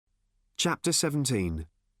Chapter 17.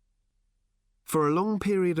 For a long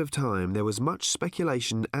period of time there was much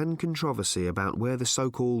speculation and controversy about where the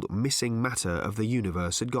so-called missing matter of the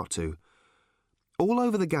universe had got to. All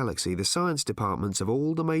over the galaxy, the science departments of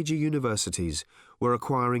all the major universities were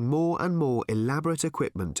acquiring more and more elaborate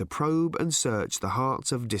equipment to probe and search the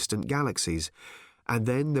hearts of distant galaxies, and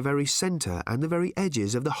then the very centre and the very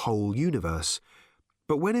edges of the whole universe.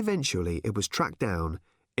 But when eventually it was tracked down,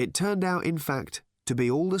 it turned out, in fact, to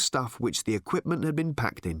be all the stuff which the equipment had been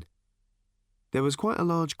packed in. There was quite a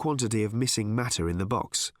large quantity of missing matter in the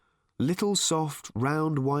box, little soft,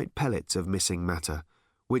 round white pellets of missing matter,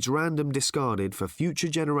 which Random discarded for future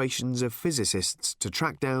generations of physicists to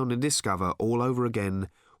track down and discover all over again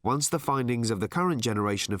once the findings of the current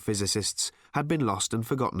generation of physicists had been lost and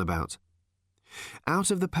forgotten about.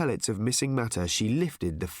 Out of the pellets of missing matter she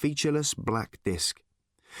lifted the featureless black disk.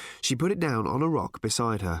 She put it down on a rock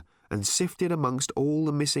beside her and sifted amongst all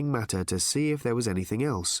the missing matter to see if there was anything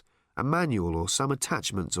else, a manual or some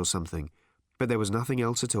attachments or something, but there was nothing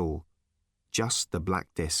else at all. Just the black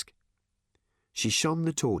disk. She shone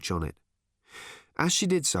the torch on it. As she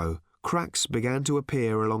did so, cracks began to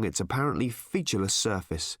appear along its apparently featureless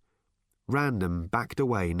surface. Random backed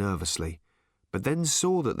away nervously, but then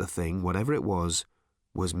saw that the thing, whatever it was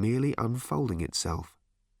merely unfolding itself.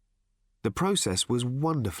 The process was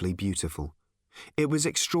wonderfully beautiful. It was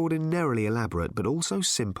extraordinarily elaborate, but also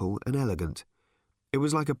simple and elegant. It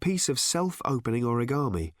was like a piece of self-opening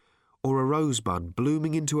origami, or a rosebud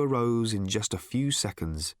blooming into a rose in just a few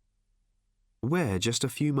seconds. Where, just a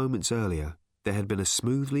few moments earlier, there had been a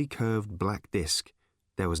smoothly curved black disk,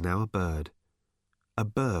 there was now a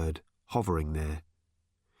bird hovering there.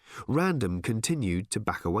 Random continued to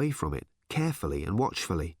back away from it, carefully and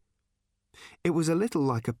watchfully. It was a little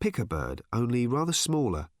like a picker bird, only rather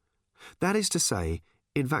smaller. That is to say,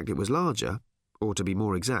 in fact it was larger, or to be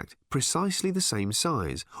more exact, precisely the same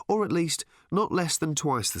size, or at least not less than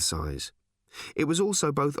twice the size. It was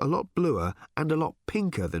also both a lot bluer and a lot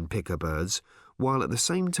pinker than picker birds, while at the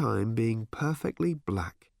same time being perfectly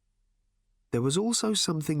black. There was also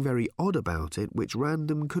something very odd about it which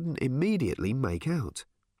Random couldn't immediately make out.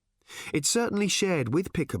 It certainly shared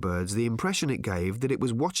with picker birds the impression it gave that it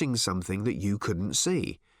was watching something that you couldn't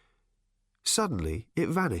see. Suddenly it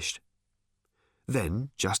vanished. Then,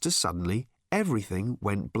 just as suddenly, everything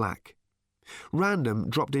went black. Random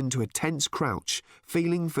dropped into a tense crouch,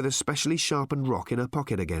 feeling for the specially sharpened rock in her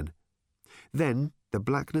pocket again. Then the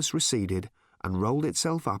blackness receded and rolled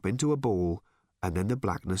itself up into a ball, and then the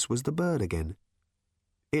blackness was the bird again.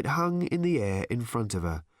 It hung in the air in front of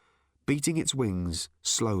her, beating its wings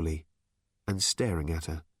slowly and staring at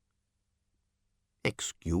her.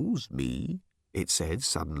 "Excuse me," it said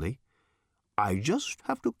suddenly. "I just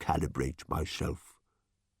have to calibrate myself.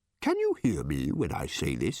 Can you hear me when I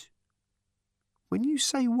say this?" "When you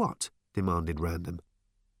say what?" demanded Random.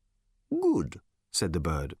 "Good," said the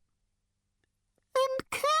bird. "And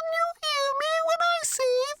can you hear me when I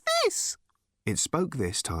say this?" It spoke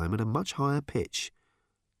this time at a much higher pitch.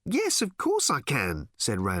 "Yes, of course I can,"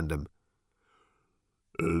 said Random.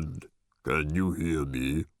 "And can you hear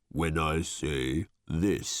me when I say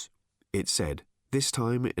this?" it said, this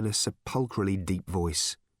time in a sepulchrally deep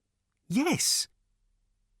voice. "Yes."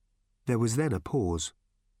 There was then a pause.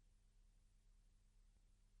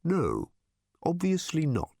 "No, obviously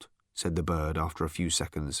not," said the bird after a few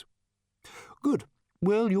seconds. "Good.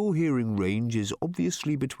 Well, your hearing range is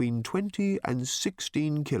obviously between 20 and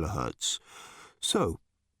 16 kilohertz. So,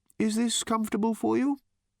 is this comfortable for you?"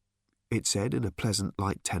 it said in a pleasant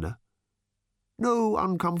light tenor. "No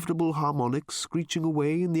uncomfortable harmonics screeching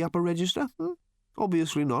away in the upper register?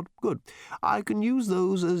 Obviously not. Good. I can use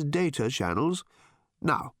those as data channels.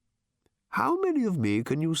 Now, how many of me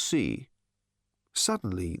can you see?"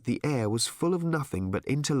 Suddenly, the air was full of nothing but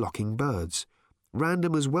interlocking birds.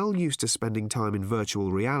 Random was well used to spending time in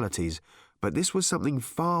virtual realities, but this was something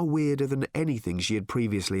far weirder than anything she had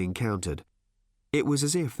previously encountered. It was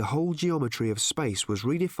as if the whole geometry of space was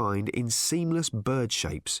redefined in seamless bird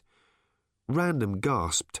shapes. Random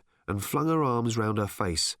gasped and flung her arms round her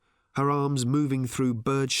face, her arms moving through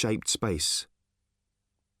bird-shaped space.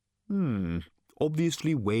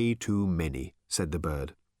 Obviously way too many," said the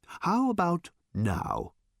bird. "How about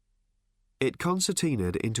now?" It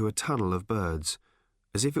concertinaed into a tunnel of birds,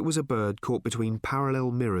 as if it was a bird caught between parallel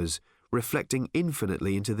mirrors, reflecting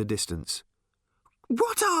infinitely into the distance.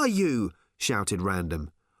 "What are you?" shouted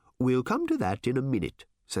Random. "We'll come to that in a minute,"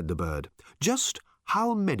 said the bird. "Just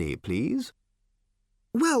how many, please?"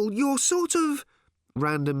 "Well, you're sort of—"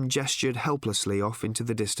 Random gestured helplessly off into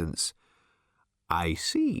the distance. "I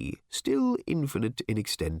see. Still infinite in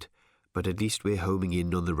extent. but at least we're homing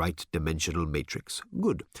in on the right dimensional matrix.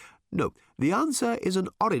 Good. No, the answer is an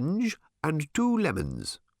orange and 2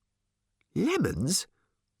 lemons. Lemons?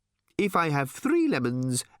 If I have 3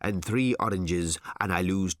 lemons and 3 oranges, and I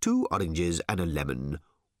lose 2 oranges and a lemon,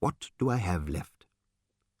 what do I have left?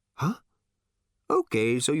 Huh?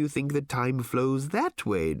 OK, so you think that time flows that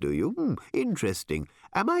way, do you? Interesting.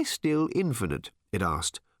 Am I still infinite? It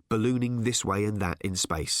asked, ballooning this way and that in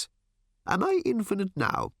space. Am I infinite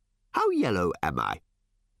now? How yellow am I?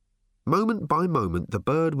 Moment by moment, the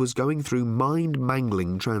bird was going through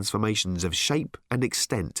mind-mangling transformations of shape and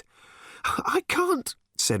extent. I can't,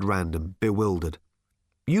 said Random, bewildered.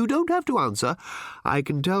 You don't have to answer. I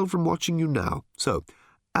can tell from watching you now. So,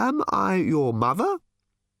 am I your mother?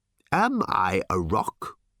 Am I a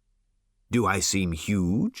rock? Do I seem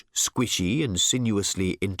huge, squishy, and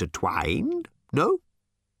sinuously intertwined? No?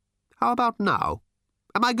 How about now?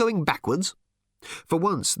 Am I going backwards? For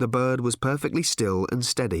once, the bird was perfectly still and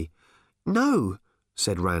steady. No,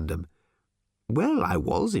 said Random. Well, I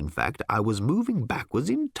was, in fact. I was moving backwards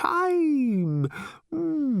in time.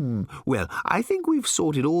 Well, I think we've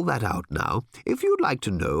sorted all that out now. If you'd like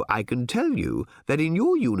to know, I can tell you that in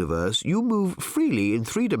your universe you move freely in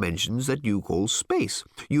 3 dimensions that you call space.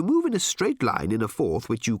 You move in a straight line in a 4th,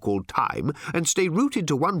 which you call time, and stay rooted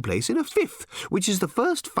to one place in a 5th, which is the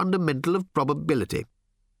first fundamental of probability.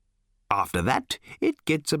 After that, it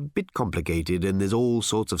gets a bit complicated, and there's all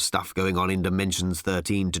sorts of stuff going on in dimensions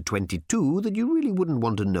 13 to 22 that you really wouldn't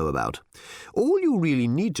want to know about. All you really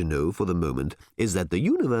need to know for the moment is that the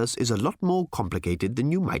universe is a lot more complicated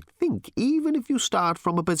than you might think, even if you start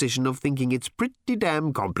from a position of thinking it's pretty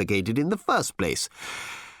damn complicated in the first place.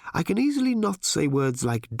 I can easily not say words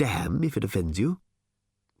like damn if it offends you.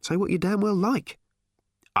 Say what you damn well like.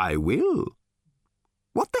 I will.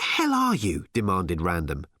 What the hell are you? Demanded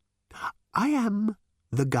Random. I am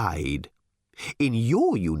the guide. In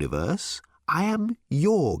your universe, I am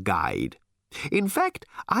your guide. In fact,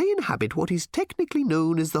 I inhabit what is technically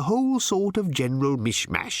known as the whole sort of general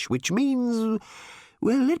mishmash, which means,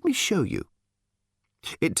 well, let me show you.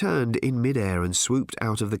 It turned in mid-air and swooped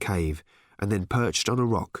out of the cave, and then perched on a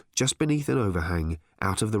rock just beneath an overhang,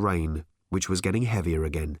 out of the rain, which was getting heavier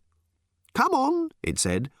again. Come on, it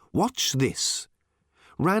said, watch this.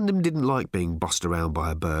 Random didn't like being bossed around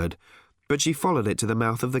by a bird, but she followed it to the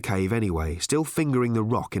mouth of the cave anyway, still fingering the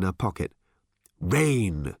rock in her pocket.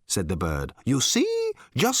 Rain, said the bird. You see?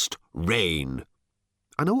 Just rain.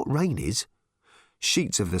 I know what rain is.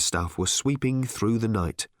 Sheets of the stuff were sweeping through the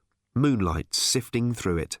night, moonlight sifting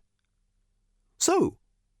through it. So,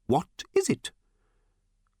 what is it?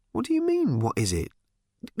 What do you mean, what is it?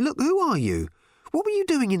 Look, who are you? What were you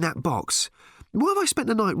doing in that box? Why have I spent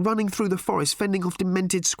the night running through the forest fending off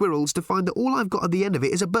demented squirrels to find that all I've got at the end of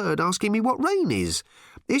it is a bird asking me what rain is?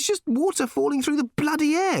 It's just water falling through the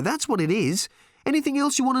bloody air, that's what it is. Anything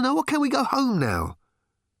else you want to know, or can we go home now?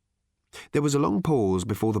 There was a long pause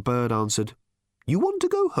before the bird answered, You want to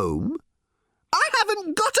go home? I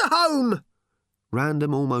haven't got a home!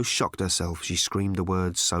 Random almost shocked herself, she screamed the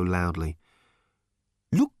words so loudly.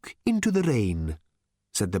 Look into the rain,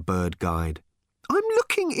 said the bird guide. I'm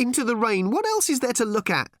looking into the rain. What else is there to look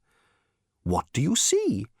at? What do you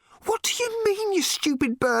see? What do you mean, you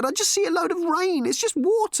stupid bird? I just see a load of rain. It's just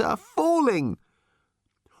water falling.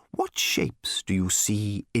 What shapes do you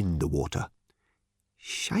see in the water?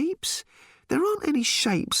 Shapes? There aren't any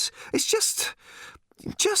shapes. It's just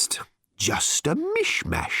a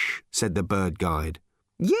mishmash, said the bird guide.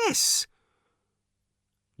 Yes.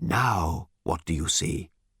 Now, what do you see?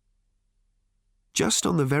 Just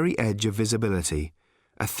on the very edge of visibility,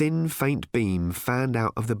 a thin, faint beam fanned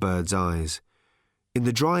out of the bird's eyes. In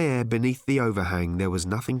the dry air beneath the overhang there was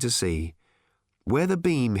nothing to see. Where the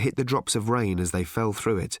beam hit the drops of rain as they fell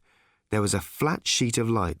through it, there was a flat sheet of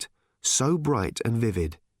light, so bright and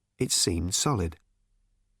vivid, it seemed solid.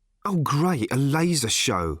 Oh, great, a laser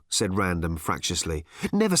show, said Random fractiously.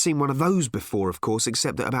 Never seen one of those before, of course,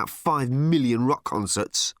 except at about 5 million rock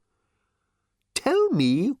concerts. Tell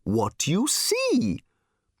me what you see.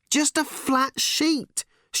 Just a flat sheet,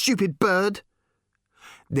 stupid bird.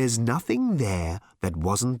 There's nothing there that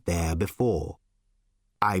wasn't there before.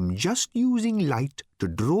 I'm just using light to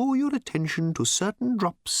draw your attention to certain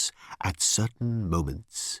drops at certain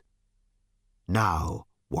moments. Now,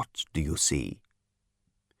 what do you see?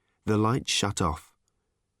 The light shut off.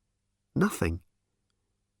 Nothing.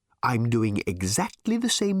 I'm doing exactly the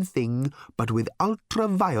same thing, but with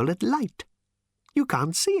ultraviolet light. You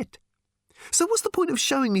can't see it. So what's the point of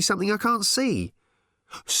showing me something I can't see?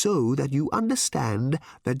 So that you understand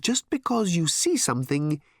that just because you see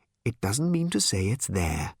something, it doesn't mean to say it's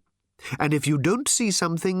there. And if you don't see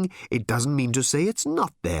something, it doesn't mean to say it's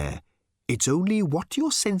not there. It's only what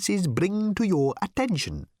your senses bring to your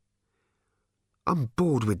attention. I'm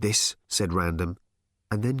bored with this, said Random,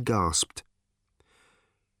 and then gasped.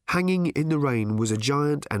 Hanging in the rain was a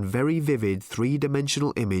giant and very vivid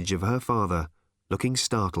three-dimensional image of her father, looking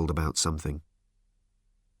startled about something.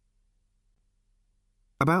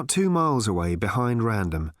 About 2 miles away behind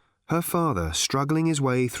Random, her father, struggling his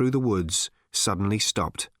way through the woods, suddenly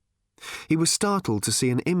stopped. He was startled to see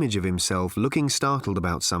an image of himself looking startled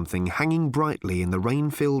about something hanging brightly in the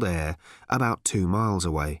rain-filled air about 2 miles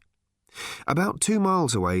away. About 2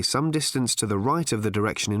 miles away, some distance to the right of the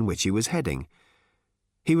direction in which he was heading.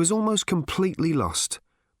 He was almost completely lost,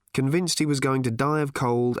 convinced he was going to die of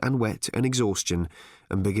cold and wet and exhaustion,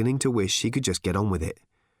 and beginning to wish he could just get on with it.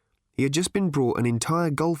 He had just been brought an entire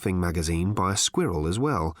golfing magazine by a squirrel as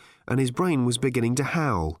well, and his brain was beginning to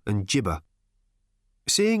howl and gibber.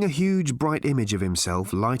 Seeing a huge bright image of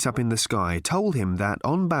himself light up in the sky told him that,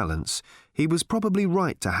 on balance, he was probably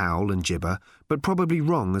right to howl and gibber, but probably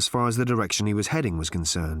wrong as far as the direction he was heading was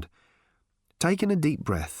concerned. Taking a deep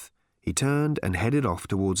breath, he turned and headed off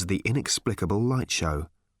towards the inexplicable light show.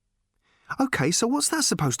 "OK, so what's that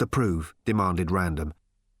supposed to prove?" demanded Random.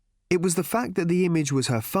 It was the fact that the image was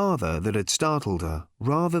her father that had startled her,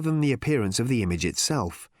 rather than the appearance of the image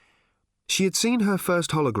itself. She had seen her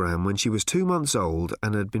first hologram when she was 2 months old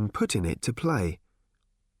and had been put in it to play.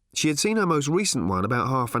 She had seen her most recent one about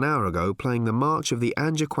half an hour ago playing the March of the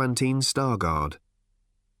Angequantine Star Guard.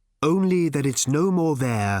 "Only that it's no more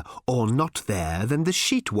there or not there than the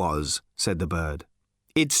sheet was," said the bird.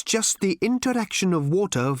 "It's just the interaction of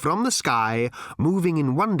water from the sky moving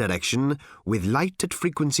in one direction with light at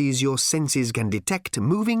frequencies your senses can detect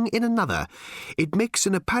moving in another. It makes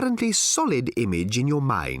an apparently solid image in your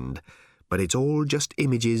mind. But it's all just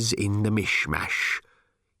images in the mishmash.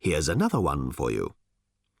 Here's another one for you."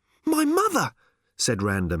 "My mother," said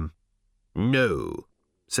Random. "No,"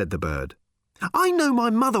 said the bird. "I know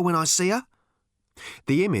my mother when I see her."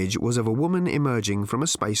 The image was of a woman emerging from a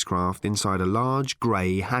spacecraft inside a large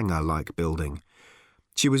grey hangar-like building.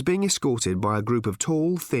 She was being escorted by a group of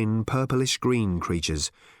tall, thin, purplish-green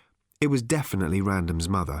creatures. It was definitely Random's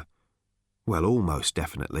mother. Well, almost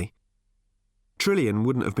definitely. Trillian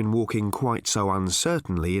wouldn't have been walking quite so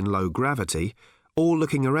uncertainly in low gravity, or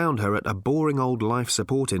looking around her at a boring old life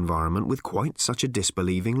support environment with quite such a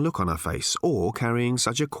disbelieving look on her face, or carrying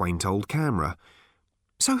such a quaint old camera.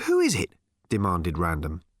 "So who is it?" demanded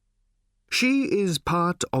Random. "She is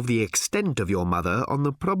part of the extent of your mother on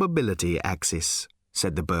the probability axis,"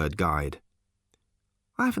 said the bird guide.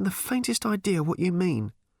 "I haven't the faintest idea what you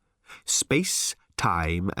mean." "Space,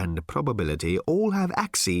 time and probability all have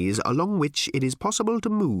axes along which it is possible to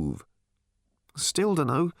move." "Still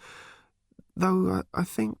dunno. Though I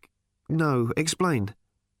think—" "No, explain."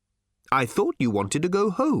 "I thought you wanted to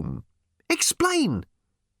go home." "Explain!"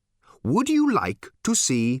 "Would you like to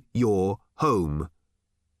see your home?"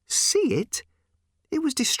 "See it? It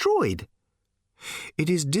was destroyed." "It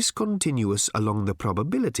is discontinuous along the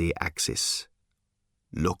probability axis.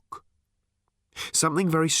 Look." Something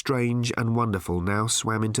very strange and wonderful now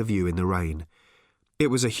swam into view in the rain. It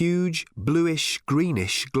was a huge,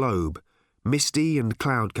 bluish-greenish globe, misty and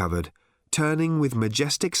cloud-covered, turning with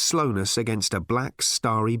majestic slowness against a black,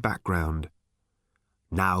 starry background.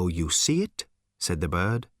 "Now you see it," said the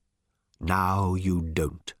bird. "Now you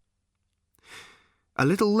don't." A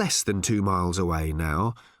little less than 2 miles away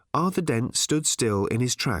now, Arthur Dent stood still in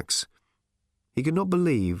his tracks. He could not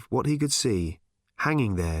believe what he could see,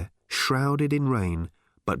 hanging there, shrouded in rain,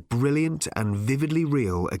 but brilliant and vividly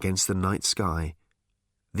real against the night sky.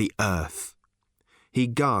 The earth. He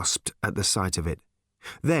gasped at the sight of it.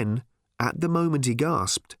 Then, at the moment he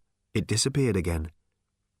gasped, it disappeared again.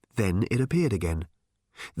 Then it appeared again.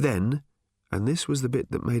 Then, and this was the bit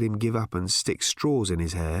that made him give up and stick straws in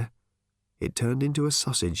his hair, it turned into a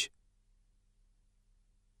sausage.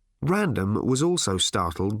 Random was also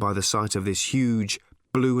startled by the sight of this huge,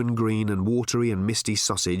 blue and green and watery and misty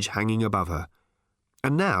sausage hanging above her.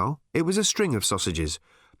 And now it was a string of sausages,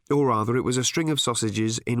 or rather it was a string of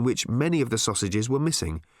sausages in which many of the sausages were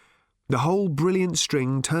missing. The whole brilliant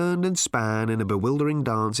string turned and span in a bewildering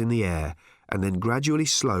dance in the air, and then gradually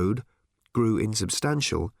slowed, grew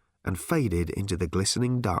insubstantial, and faded into the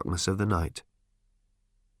glistening darkness of the night.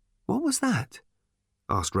 "What was that?"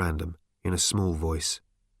 asked Random in a small voice.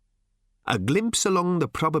 "A glimpse along the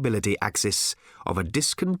probability axis of a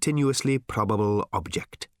discontinuously probable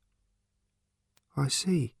object." "I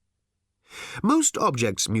see." "Most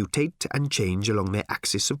objects mutate and change along their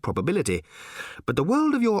axis of probability, but the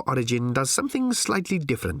world of your origin does something slightly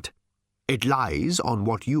different. It lies on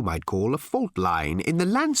what you might call a fault line in the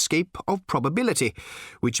landscape of probability,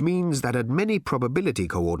 which means that at many probability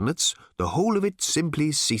coordinates, the whole of it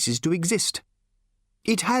simply ceases to exist.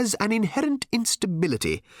 It has an inherent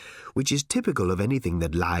instability, which is typical of anything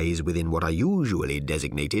that lies within what are usually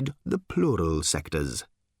designated the plural sectors.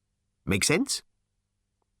 Make sense?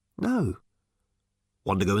 No.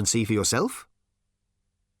 Want to go and see for yourself?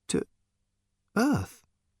 To Earth?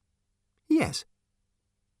 Yes.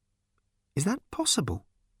 Is that possible?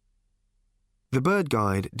 The bird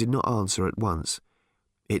guide did not answer at once.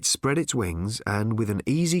 It spread its wings and, with an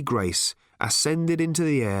easy grace, ascended into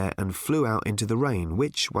the air and flew out into the rain,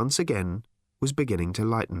 which, once again, was beginning to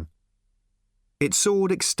lighten. It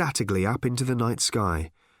soared ecstatically up into the night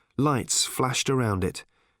sky. Lights flashed around it.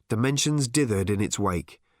 Dimensions dithered in its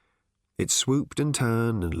wake. It swooped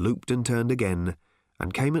and looped and turned again,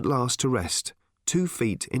 and came at last to rest, 2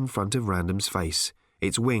 feet in front of Random's face,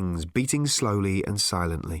 its wings beating slowly and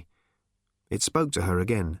silently. It spoke to her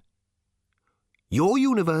again. Your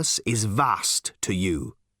universe is vast to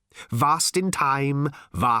you. Vast in time,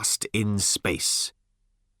 vast in space.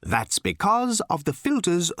 That's because of the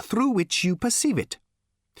filters through which you perceive it.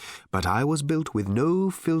 But I was built with no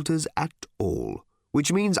filters at all,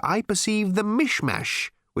 which means I perceive the mishmash,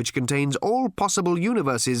 which contains all possible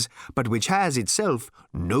universes, but which has itself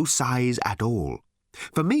no size at all.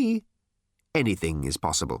 For me, anything is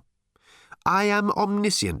possible. I am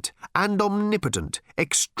omniscient and omnipotent,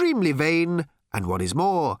 extremely vain, and what is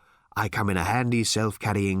more, I come in a handy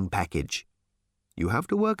self-carrying package. You have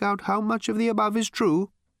to work out how much of the above is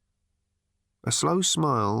true. A slow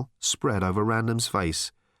smile spread over Random's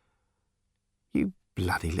face. You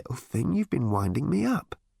bloody little thing, you've been winding me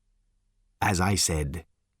up. As I said,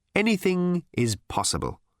 anything is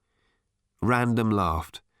possible. Random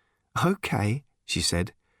laughed. Okay, she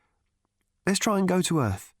said. Let's try and go to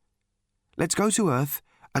Earth. Let's go to Earth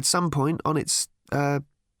at some point on its,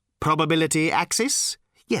 probability axis?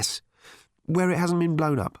 Yes, where it hasn't been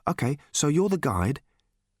blown up. Okay, so you're the guide.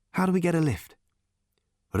 How do we get a lift?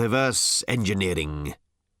 Reverse engineering.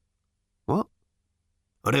 What?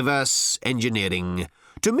 Reverse engineering.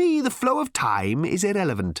 To me, the flow of time is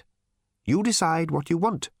irrelevant. You decide what you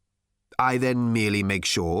want. I then merely make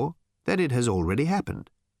sure that it has already happened.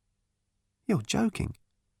 You're joking.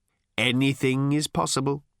 Anything is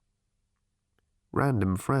possible.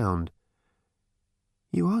 Random frowned.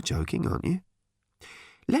 You are joking, aren't you?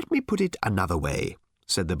 Let me put it another way,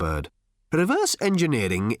 said the bird. Reverse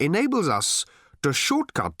engineering enables us to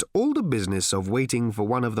shortcut all the business of waiting for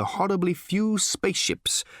one of the horribly few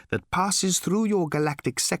spaceships that passes through your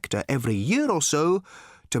galactic sector every year or so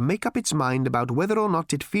to make up its mind about whether or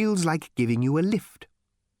not it feels like giving you a lift.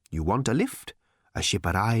 You want a lift? A ship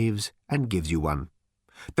arrives and gives you one.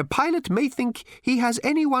 The pilot may think he has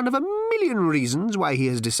any one of a million reasons why he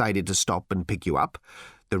has decided to stop and pick you up.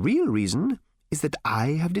 The real reason is that I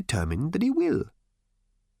have determined that he will.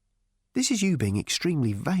 This is you being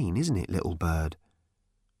extremely vain, isn't it, little bird?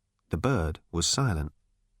 The bird was silent.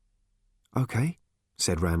 Okay,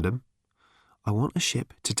 said Random. I want a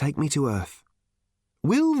ship to take me to Earth.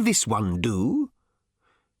 Will this one do?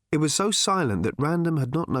 It was so silent that Random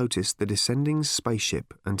had not noticed the descending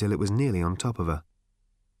spaceship until it was nearly on top of her.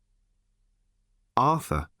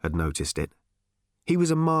 Arthur had noticed it. He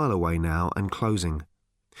was a mile away now and closing.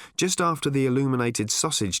 Just after the illuminated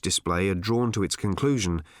sausage display had drawn to its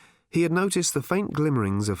conclusion, he had noticed the faint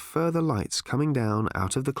glimmerings of further lights coming down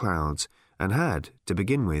out of the clouds and had, to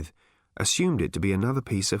begin with, assumed it to be another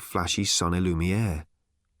piece of flashy sonne-lumiere.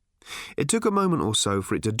 It took a moment or so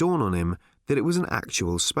for it to dawn on him that it was an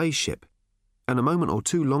actual spaceship, and a moment or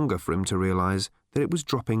two longer for him to realise that it was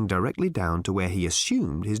dropping directly down to where he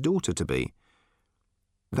assumed his daughter to be.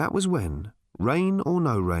 That was when, rain or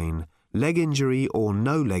no rain, leg injury or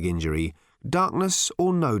no leg injury, darkness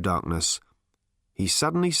or no darkness, he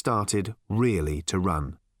suddenly started really to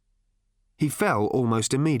run. He fell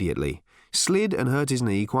almost immediately, slid and hurt his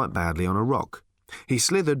knee quite badly on a rock. He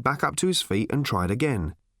slithered back up to his feet and tried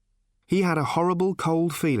again. He had a horrible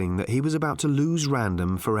cold feeling that he was about to lose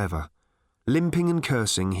Random forever. Limping and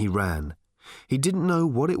cursing, he ran. He didn't know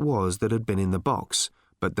what it was that had been in the box,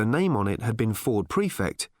 but the name on it had been Ford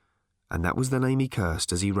Prefect, and that was the name he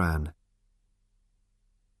cursed as he ran.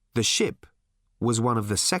 The ship was one of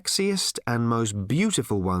the sexiest and most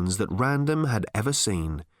beautiful ones that Random had ever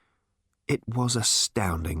seen. It was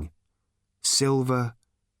astounding. Silver,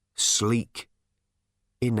 sleek,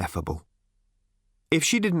 ineffable. If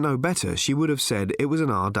she didn't know better, she would have said it was an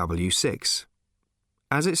RW6.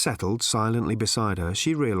 As it settled silently beside her,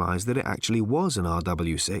 she realised that it actually was an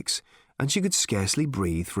RW6, and she could scarcely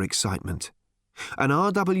breathe for excitement. An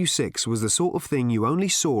RW6 was the sort of thing you only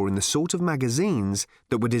saw in the sort of magazines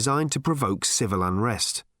that were designed to provoke civil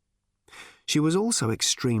unrest. She was also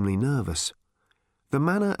extremely nervous. The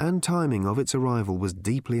manner and timing of its arrival was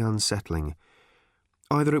deeply unsettling.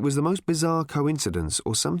 Either it was the most bizarre coincidence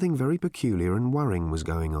or something very peculiar and worrying was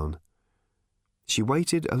going on. She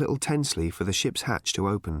waited a little tensely for the ship's hatch to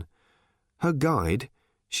open. Her guide,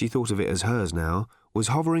 she thought of it as hers now, was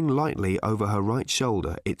hovering lightly over her right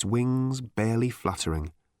shoulder, its wings barely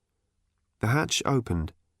fluttering. The hatch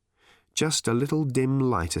opened. Just a little dim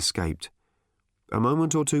light escaped. A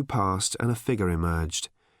moment or two passed and a figure emerged.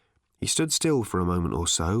 He stood still for a moment or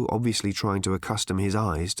so, obviously trying to accustom his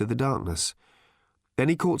eyes to the darkness. Then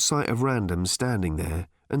he caught sight of Random standing there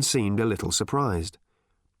and seemed a little surprised.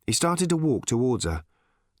 He started to walk towards her.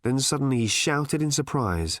 Then suddenly he shouted in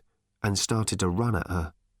surprise and started to run at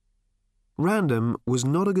her. Random was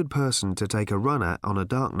not a good person to take a run at on a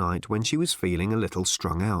dark night when she was feeling a little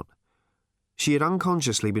strung out. She had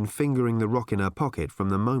unconsciously been fingering the rock in her pocket from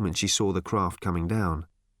the moment she saw the craft coming down.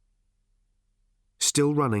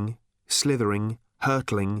 Still running, slithering,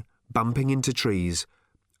 hurtling, bumping into trees,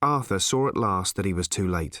 Arthur saw at last that he was too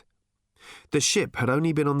late. The ship had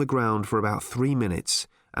only been on the ground for about 3 minutes,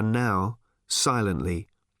 and now, silently,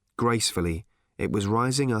 gracefully, it was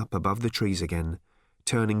rising up above the trees again,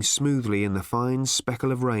 turning smoothly in the fine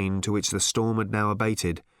speckle of rain to which the storm had now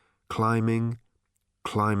abated, climbing,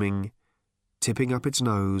 climbing, tipping up its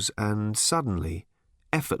nose and suddenly,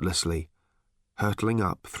 effortlessly, hurtling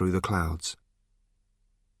up through the clouds.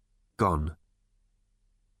 Gone.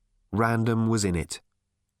 Random was in it.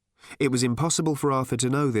 It was impossible for Arthur to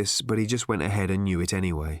know this, but he just went ahead and knew it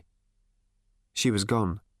anyway. She was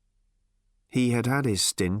gone. He had had his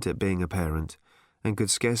stint at being a parent, and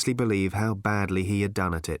could scarcely believe how badly he had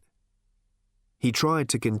done at it. He tried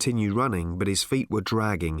to continue running, but his feet were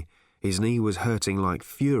dragging, his knee was hurting like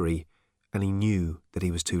fury, and he knew that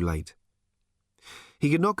he was too late.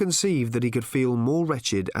 He could not conceive that he could feel more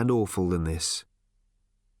wretched and awful than this.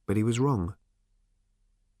 But he was wrong.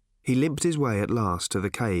 He limped his way at last to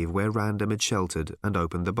the cave where Random had sheltered and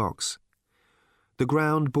opened the box. The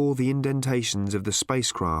ground bore the indentations of the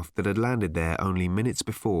spacecraft that had landed there only minutes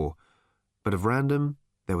before, but of Random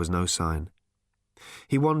there was no sign.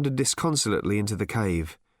 He wandered disconsolately into the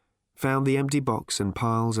cave, found the empty box and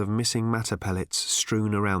piles of missing matter pellets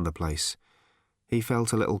strewn around the place. He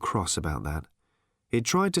felt a little cross about that. He'd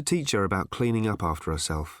tried to teach her about cleaning up after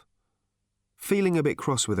herself. Feeling a bit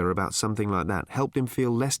cross with her about something like that helped him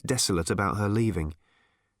feel less desolate about her leaving.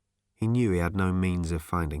 He knew he had no means of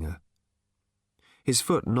finding her. His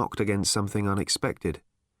foot knocked against something unexpected.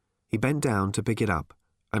 He bent down to pick it up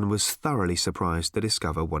and was thoroughly surprised to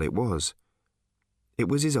discover what it was. It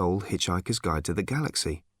was his old Hitchhiker's Guide to the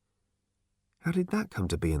Galaxy. How did that come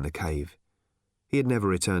to be in the cave? He had never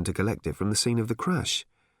returned to collect it from the scene of the crash.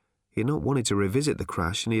 He had not wanted to revisit the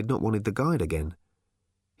crash, and he had not wanted the guide again.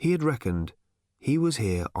 He had reckoned he was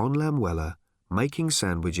here on Lamwella, making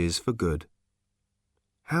sandwiches for good.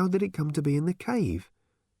 How did it come to be in the cave?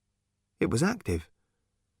 It was active.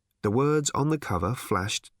 The words on the cover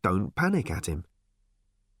flashed "Don't panic" at him.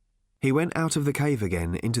 He went out of the cave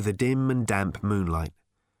again into the dim and damp moonlight.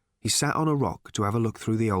 He sat on a rock to have a look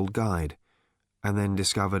through the old guide, and then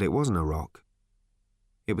discovered it wasn't a rock.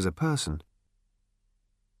 It was a person.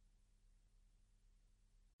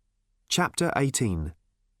 Chapter 18.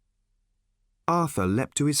 Arthur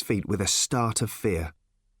leapt to his feet with a start of fear.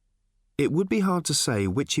 It would be hard to say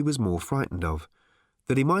which he was more frightened of,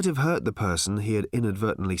 that he might have hurt the person he had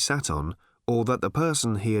inadvertently sat on, or that the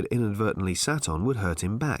person he had inadvertently sat on would hurt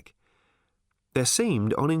him back. There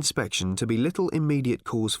seemed, on inspection, to be little immediate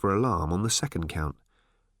cause for alarm on the second count.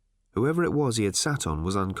 Whoever it was he had sat on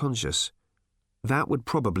was unconscious. That would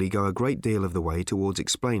probably go a great deal of the way towards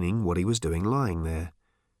explaining what he was doing lying there.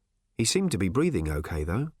 He seemed to be breathing okay,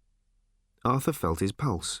 though. Arthur felt his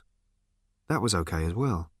pulse. That was okay as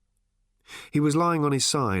well. He was lying on his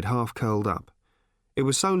side, half curled up. It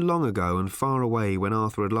was so long ago and far away when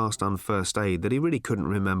Arthur had last done first aid that he really couldn't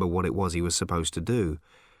remember what it was he was supposed to do.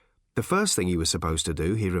 The first thing he was supposed to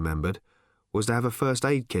do, he remembered, was to have a first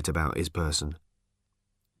aid kit about his person.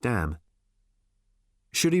 Damn.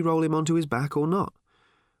 Should he roll him onto his back or not?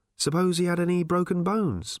 Suppose he had any broken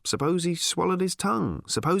bones? Suppose he swallowed his tongue?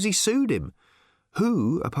 Suppose he sued him?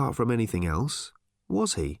 Who, apart from anything else,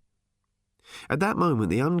 was he? At that moment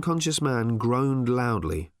the unconscious man groaned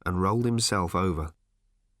loudly and rolled himself over.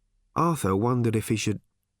 Arthur wondered if he should...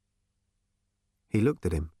 He looked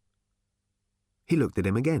at him. He looked at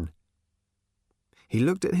him again. He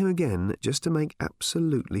looked at him again just to make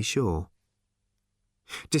absolutely sure.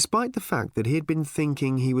 Despite the fact that he had been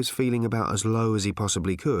thinking he was feeling about as low as he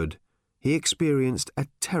possibly could, he experienced a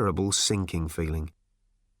terrible sinking feeling.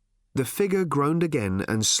 The figure groaned again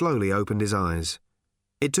and slowly opened his eyes.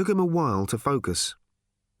 It took him a while to focus.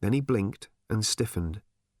 Then he blinked and stiffened.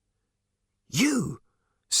 "You!"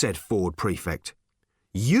 said Ford Prefect.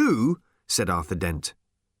 "You!" said Arthur Dent.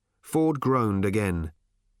 Ford groaned again.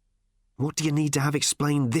 "What do you need to have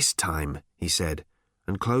explained this time?" he said,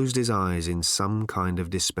 and closed his eyes in some kind of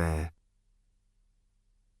despair.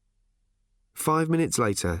 5 minutes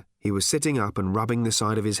later, he was sitting up and rubbing the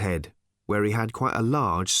side of his head, where he had quite a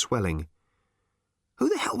large swelling. "Who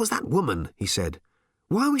the hell was that woman?" he said.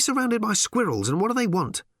 "Why are we surrounded by squirrels, and what do they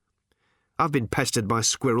want?" "I've been pestered by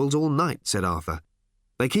squirrels all night," said Arthur.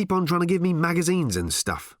 "They keep on trying to give me magazines and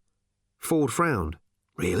stuff." Ford frowned.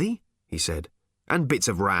 "Really?" he said. "And bits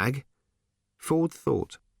of rag?" Ford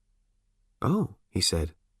thought. "Oh," he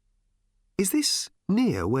said. "Is this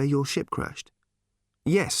near where your ship crashed?"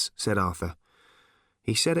 "Yes," said Arthur.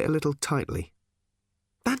 He said it a little tightly.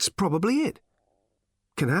 "That's probably it."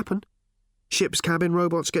 "Can happen. Ship's cabin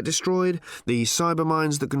robots get destroyed, the cyber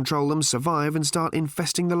minds that control them survive and start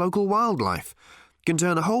infesting the local wildlife. Can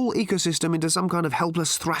turn a whole ecosystem into some kind of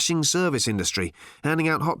helpless thrashing service industry, handing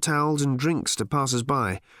out hot towels and drinks to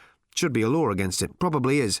passers-by. Should be a law against it.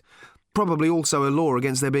 Probably is. Probably also a law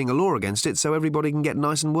against there being a law against it, so everybody can get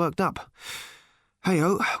nice and worked up.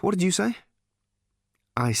 Hey-oh, what did you say?"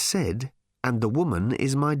 "I said, and the woman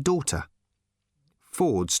is my daughter."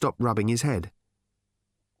 Ford stopped rubbing his head.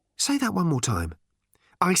 "Say that one more time."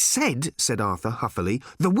 "I said," said Arthur huffily,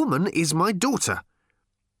 "the woman is my daughter."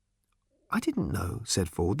 "I didn't know," said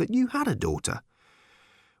Ford, "that you had a daughter."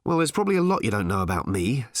 "Well, there's probably a lot you don't know about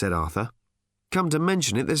me," said Arthur. "Come to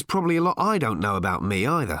mention it, there's probably a lot I don't know about me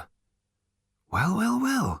either."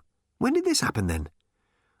 Well. When did this happen then?"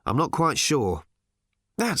 "I'm not quite sure."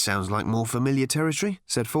 "That sounds like more familiar territory,"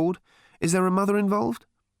 said Ford. "Is there a mother involved?"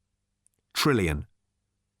 "Trillion."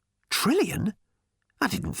 "Trillion? I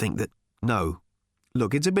didn't think that—" "No.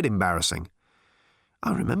 Look, it's a bit embarrassing.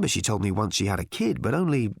 I remember she told me once she had a kid, but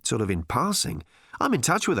only sort of in passing. I'm in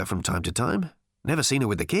touch with her from time to time. Never seen her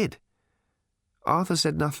with the kid." Arthur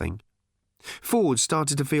said nothing. Ford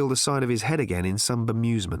started to feel the side of his head again in some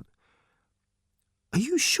bemusement. "Are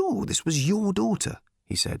you sure this was your daughter?"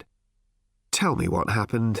 he said. "Tell me what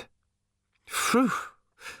happened." "Phew.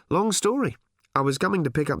 Long story. I was coming to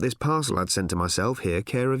pick up this parcel I'd sent to myself here,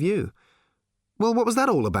 care of you." "Well, what was that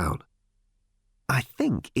all about?" "I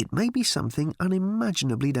think it may be something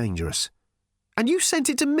unimaginably dangerous." "And you sent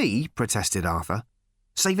it to me?" protested Arthur.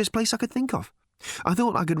 "Safest place I could think of. I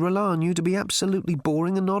thought I could rely on you to be absolutely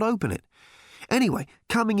boring and not open it. Anyway,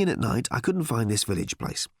 coming in at night, I couldn't find this village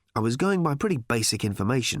place. I was going by pretty basic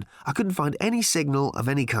information. I couldn't find any signal of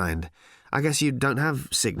any kind. I guess you don't have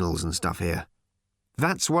signals and stuff here."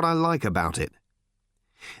 "That's what I like about it."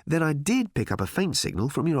 "Then I did pick up a faint signal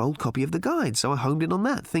from your old copy of the guide, so I homed in on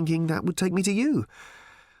that, thinking that would take me to you.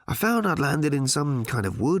 I found I'd landed in some kind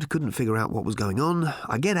of wood, couldn't figure out what was going on.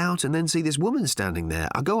 I get out and then see this woman standing there.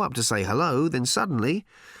 I go up to say hello, then suddenly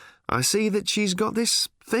I see that she's got this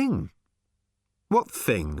thing." "What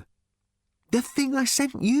thing?" "The thing I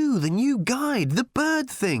sent you, the new guide, the bird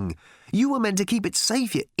thing. You were meant to keep it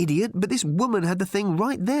safe, you idiot, but this woman had the thing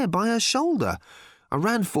right there by her shoulder. I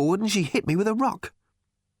ran forward and she hit me with a rock."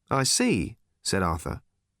 "I see," said Arthur.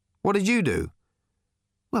 "What did you do?"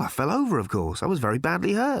 "Well, I fell over, of course. I was very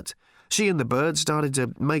badly hurt. She and the bird started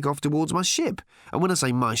to make off towards my ship. And when I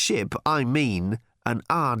say my ship, I mean an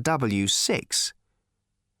RW6.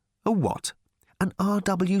 "A what?" "An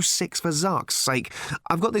RW6 for Zark's sake.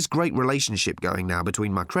 I've got this great relationship going now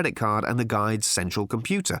between my credit card and the guide's central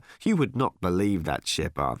computer. You would not believe that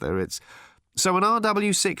ship, Arthur. So an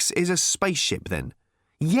RW6 is a spaceship, then?"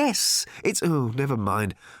 "Yes, it's—" "Oh, never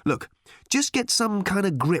mind. Look, just get some kind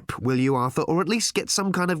of grip, will you, Arthur, or at least get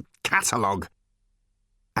some kind of catalogue."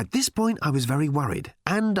 At this point, I was very worried,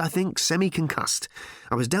 and I think semi-concussed.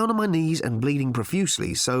 I was down on my knees and bleeding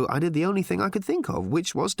profusely, so I did the only thing I could think of,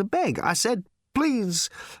 which was to beg. I said, "Please,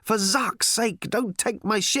 for Zark's sake, don't take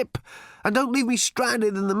my ship, and don't leave me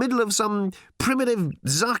stranded in the middle of some primitive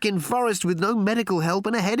Zarkin forest with no medical help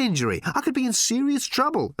and a head injury. I could be in serious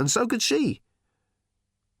trouble, and so could she."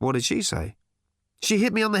 "What did she say?" "She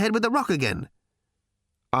hit me on the head with a rock again."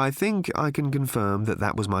 "I think I can confirm that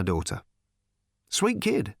that was my daughter. Sweet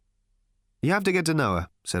kid. You have to get to know her,"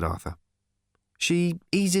 said Arthur. "She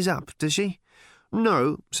eases up, does she?"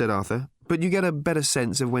 "No," said Arthur, "but you get a better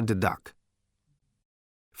sense of when to duck."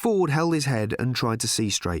 Ford held his head and tried to see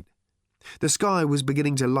straight. The sky was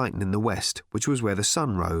beginning to lighten in the west, which was where the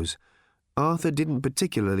sun rose. Arthur didn't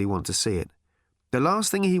particularly want to see it. The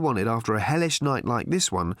last thing he wanted after a hellish night like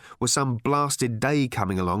this one was some blasted day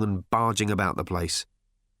coming along and barging about the place.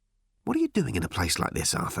 "What are you doing in a place like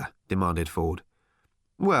this, Arthur?" demanded Ford.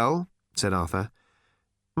 "Well," said Arthur,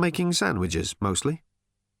 "making sandwiches, mostly."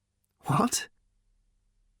 "What?"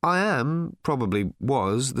 "I am, probably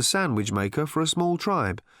was, the sandwich maker for a small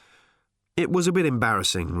tribe. It was a bit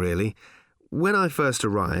embarrassing, really. When I first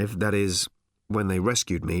arrived, that is, when they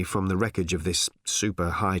rescued me from the wreckage of this super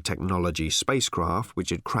high-technology spacecraft which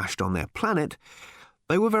had crashed on their planet,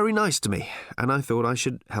 they were very nice to me, and I thought I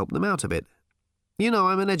should help them out a bit. You know,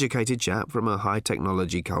 I'm an educated chap from a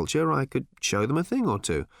high-technology culture. I could show them a thing or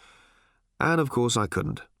two. And, of course, I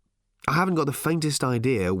couldn't. I haven't got the faintest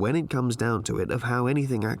idea, when it comes down to it, of how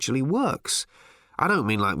anything actually works. I don't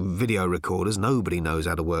mean like video recorders. Nobody knows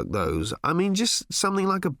how to work those. I mean just something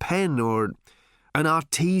like a pen or an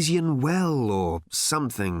artesian well or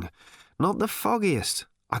something. Not the foggiest.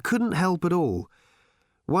 I couldn't help at all.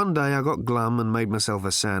 One day I got glum and made myself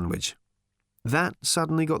a sandwich. That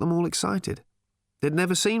suddenly got them all excited. They'd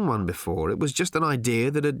never seen one before. It was just an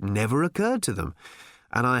idea that had never occurred to them.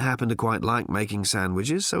 And I happened to quite like making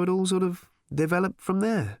sandwiches, so it all sort of developed from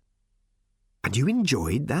there." "And you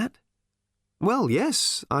enjoyed that?" "Well,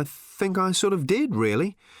 yes, I think I sort of did,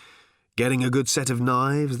 really. Getting a good set of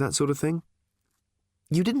knives, that sort of thing."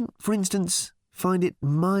 "You didn't, for instance, find it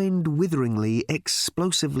mind-witheringly,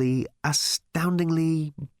 explosively,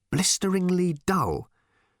 astoundingly, blisteringly dull?"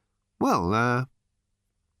 "Well,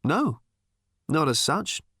 no. Not as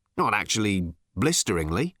such. Not actually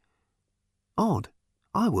blisteringly." "Odd.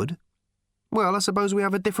 I would." "Well, I suppose we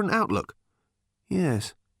have a different outlook."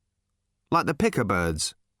 "Yes." "Like the picker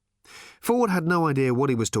birds." Ford had no idea what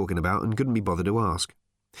he was talking about and couldn't be bothered to ask.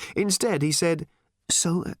 Instead, he said,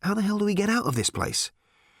 "So, how the hell do we get out of this place?"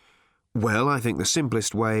 "Well, I think the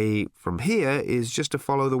simplest way from here is just to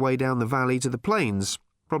follow the way down the valley to the plains,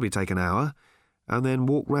 probably take an hour, and then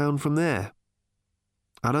walk round from there.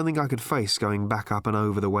 I don't think I could face going back up and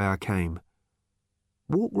over the way I came."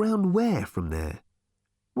 "Walk round where from there?"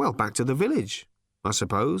 "Well, back to the village, I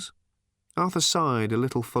suppose." Arthur sighed a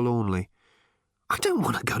little forlornly. "I don't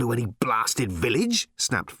want to go to any blasted village,"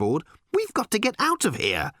 snapped Ford. "We've got to get out of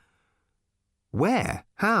here." "Where?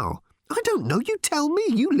 How?" "I don't know. You tell me.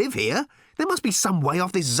 You live here. There must be some way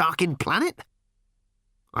off this Zarkin planet."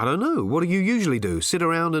 "I don't know. What do you usually do? Sit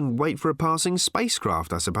around and wait for a passing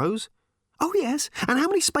spacecraft, I suppose?" "Oh, yes. And how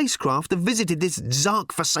many spacecraft have visited this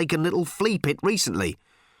Zark-forsaken little flea pit recently?"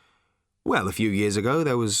 "Well, a few years ago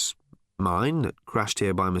there was mine that crashed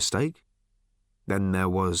here by mistake. Then there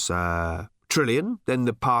was, Trillion, then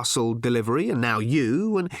the parcel delivery, and now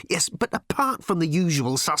you, and—" "Yes, but apart from the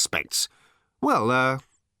usual suspects." "Well,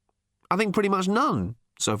 I think pretty much none,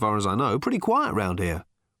 so far as I know. Pretty quiet round here."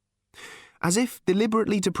 As if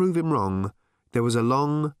deliberately to prove him wrong, there was a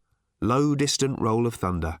long, low, distant roll of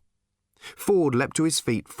thunder. Ford leapt to his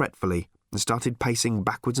feet fretfully and started pacing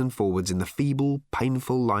backwards and forwards in the feeble,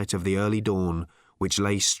 painful light of the early dawn, which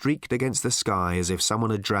lay streaked against the sky as if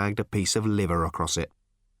someone had dragged a piece of liver across it.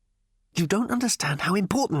 "You don't understand how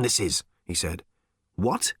important this is," he said.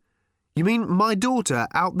 "What? You mean my daughter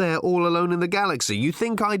out there all alone in the galaxy? You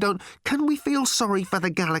think I don't—" "Can we feel sorry for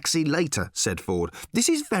the galaxy later?" said Ford. "This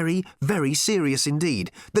is very, very serious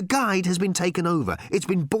indeed. The guide has been taken over. It's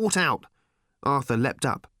been bought out." Arthur leapt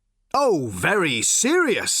up. "Oh, very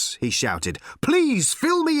serious," he shouted. "Please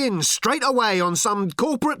fill me in straight away on some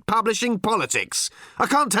corporate publishing politics. I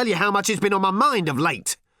can't tell you how much it's been on my mind of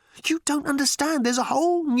late." "You don't understand. There's a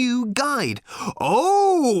whole new guide."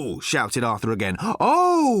 "Oh!" shouted Arthur again.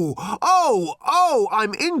 "Oh!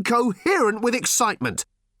 I'm incoherent with excitement.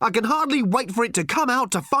 I can hardly wait for it to come out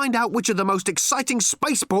to find out which are the most exciting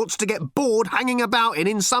spaceports to get bored hanging about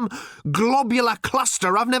in some globular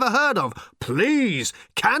cluster I've never heard of. Please,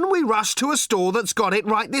 can we rush to a store that's got it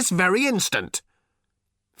right this very instant?"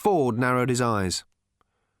 Ford narrowed his eyes.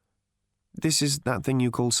 "This is that thing you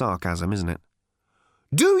call sarcasm, isn't it?"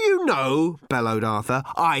 "Do you know," bellowed Arthur,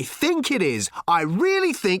 "I think it is. I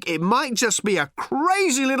really think it might just be a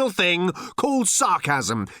crazy little thing called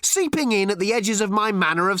sarcasm, seeping in at the edges of my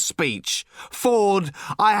manner of speech. Ford,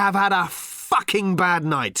 I have had a fucking bad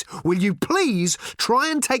night. Will you please try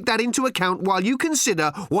and take that into account while you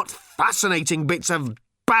consider what fascinating bits of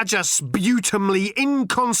badger sputumly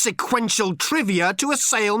inconsequential trivia to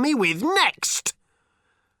assail me with next?"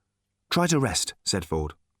 "Try to rest," said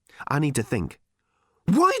Ford. "I need to think."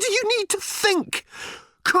 "Why do you need to think?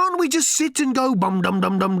 Can't we just sit and go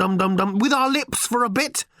bum-dum-dum-dum-dum-dum-dum with our lips for a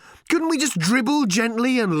bit? Couldn't we just dribble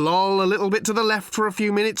gently and loll a little bit to the left for a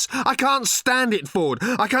few minutes? I can't stand it, Ford.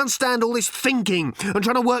 I can't stand all this thinking and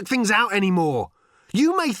trying to work things out anymore.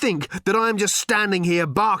 You may think that I am just standing here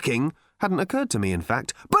barking. Hadn't occurred to me, in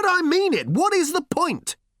fact. But I mean it. What is the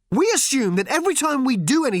point? We assume that every time we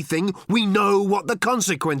do anything, we know what the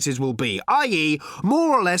consequences will be, i.e.,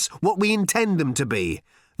 more or less what we intend them to be.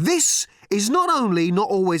 This is not only not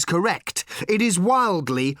always correct, it is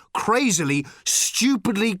wildly, crazily,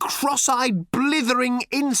 stupidly, cross-eyed, blithering,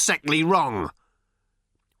 insectly wrong.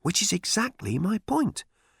 Which is exactly my point.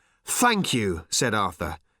 Thank you, said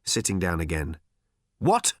Arthur, sitting down again.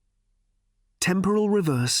 What? Temporal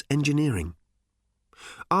reverse engineering.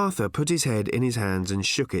 Arthur put his head in his hands and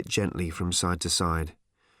shook it gently from side to side.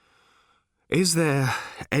 Is there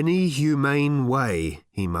any humane way,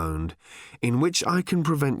 he moaned, in which I can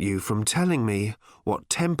prevent you from telling me what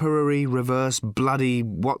temporary reverse bloody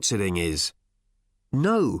what's-it-ing is?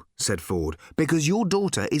 No, said Ford, because your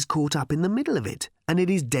daughter is caught up in the middle of it, and it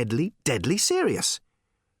is deadly, deadly serious.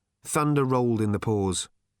 Thunder rolled in the pause.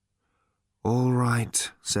 All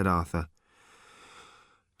right, said Arthur.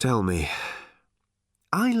 Tell me.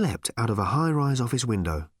 I leapt out of a high-rise office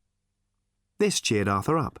window. This cheered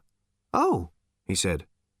Arthur up. Oh, he said.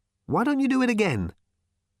 Why don't you do it again?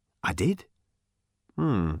 I did.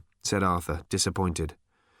 Said Arthur, disappointed.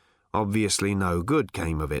 Obviously no good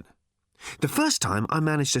came of it. The first time I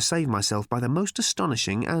managed to save myself by the most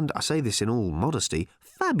astonishing and, I say this in all modesty,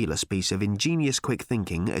 fabulous piece of ingenious quick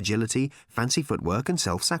thinking, agility, fancy footwork and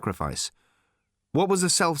self-sacrifice. What was the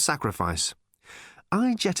self-sacrifice?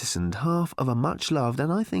 I jettisoned half of a much-loved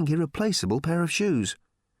and I think irreplaceable pair of shoes.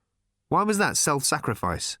 Why was that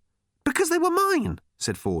self-sacrifice? Because they were mine,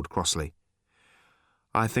 said Ford crossly.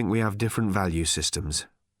 I think we have different value systems.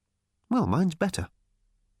 Well, mine's better.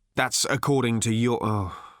 That's according to your...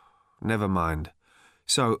 Oh, never mind.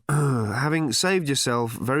 So, having saved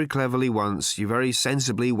yourself very cleverly once, you very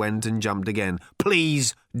sensibly went and jumped again.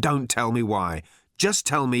 Please don't tell me why. Just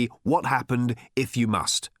tell me what happened if you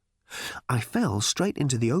must. I fell straight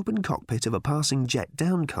into the open cockpit of a passing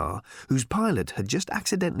jet-down car whose pilot had just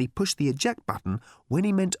accidentally pushed the eject button when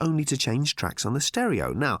he meant only to change tracks on the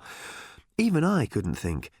stereo. Now, even I couldn't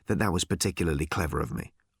think that that was particularly clever of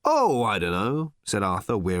me. Oh, I don't know, said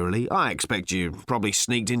Arthur wearily. I expect you probably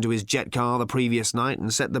sneaked into his jet car the previous night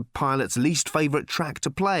and set the pilot's least favourite track to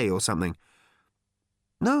play or something.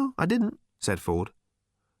 No, I didn't, said Ford.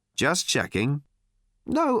 Just checking.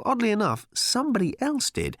 No, oddly enough, somebody else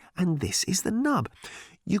did, and this is the nub.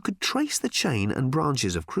 You could trace the chain and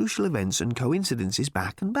branches of crucial events and coincidences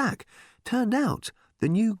back and back. Turned out the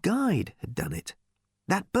new guide had done it.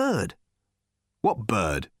 That bird. What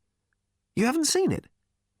bird? You haven't seen it?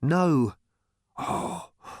 No. Oh,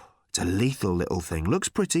 it's a lethal little thing. Looks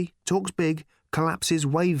pretty, talks big, collapses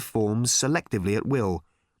waveforms selectively at will.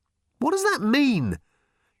 What does that mean?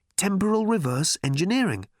 Temporal reverse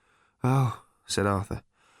engineering. Oh, said Arthur.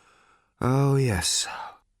 Oh, yes.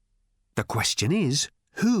 The question is,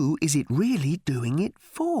 who is it really doing it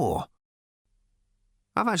for?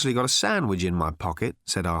 I've actually got a sandwich in my pocket,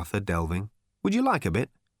 said Arthur, delving. Would you like a bit?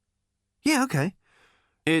 Yeah, OK.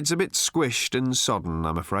 It's a bit squished and sodden,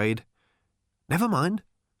 I'm afraid. Never mind.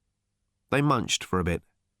 They munched for a bit.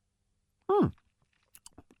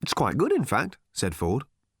 It's quite good, in fact, said Ford.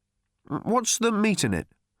 What's the meat in it?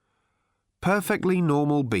 Perfectly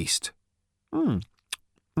normal beast.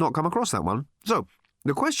 Not come across that one. So,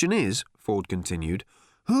 the question is, Ford continued,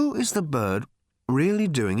 who is the bird really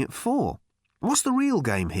doing it for? What's the real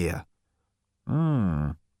game here?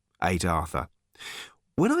 Ate Arthur.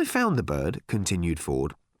 When I found the bird, continued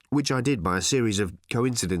Ford, which I did by a series of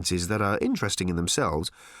coincidences that are interesting in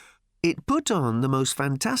themselves, it put on the most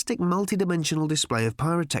fantastic multidimensional display of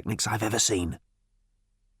pyrotechnics I've ever seen.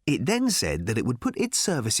 It then said that it would put its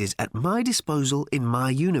services at my disposal in my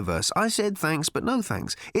universe. I said thanks, but no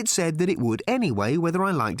thanks. It said that it would anyway, whether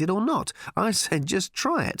I liked it or not. I said just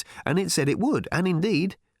try it, and it said it would, and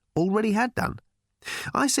indeed, already had done.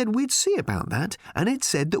 I said we'd see about that, and it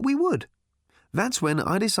said that we would. That's when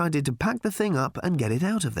I decided to pack the thing up and get it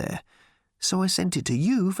out of there. So I sent it to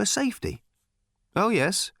you for safety. Oh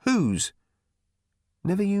yes, whose?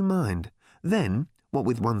 Never you mind. Then, what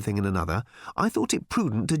with one thing and another, I thought it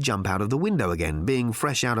prudent to jump out of the window again, being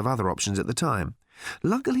fresh out of other options at the time.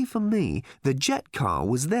 Luckily for me, the jet car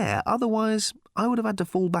was there, otherwise I would have had to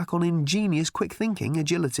fall back on ingenious quick thinking,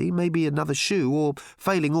 agility, maybe another shoe, or,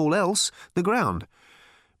 failing all else, the ground.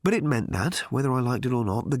 But it meant that, whether I liked it or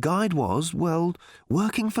not, the guide was, well,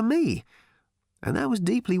 working for me. And that was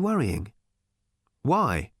deeply worrying.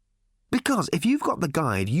 Why? Because if you've got the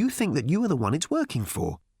guide, you think that you are the one it's working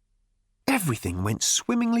for. Everything went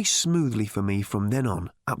swimmingly smoothly for me from then on,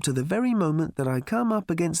 up to the very moment that I come up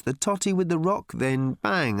against the totty with the rock, then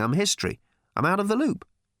bang, I'm history. I'm out of the loop.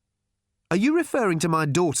 Are you referring to my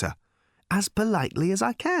daughter? As politely as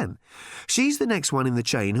I can. She's the next one in the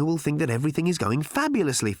chain who will think that everything is going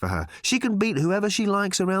fabulously for her. She can beat whoever she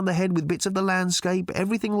likes around the head with bits of the landscape.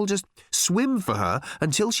 Everything will just swim for her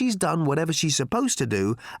until she's done whatever she's supposed to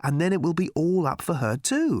do, and then it will be all up for her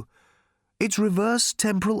too. It's reverse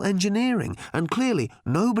temporal engineering, and clearly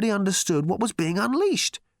nobody understood what was being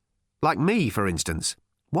unleashed. Like me, for instance.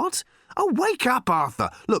 What? Oh, wake up, Arthur.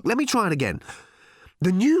 Look, let me try it again.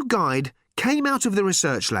 The new guide came out of the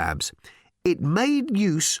research labs. It made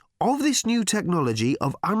use of this new technology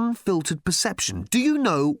of unfiltered perception. Do you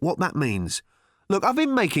know what that means? Look, I've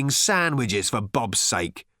been making sandwiches for Bob's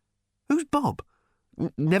sake. Who's Bob?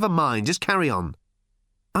 Never mind, just carry on.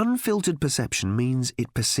 Unfiltered perception means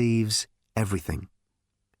it perceives everything.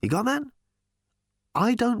 You got that?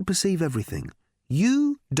 I don't perceive everything.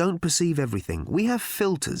 You don't perceive everything. We have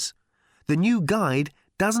filters. The new guide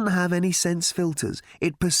doesn't have any sense filters.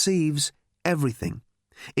 It perceives everything.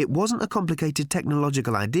 It wasn't a complicated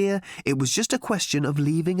technological idea. It was just a question of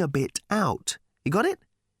leaving a bit out. You got it?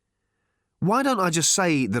 Why don't I just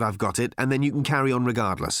say that I've got it and then you can carry on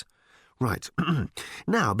regardless? Right.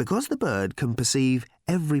 Now, because the bird can perceive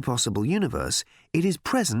every possible universe, it is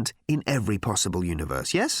present in every possible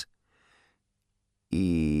universe, yes?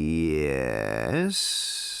 Yes.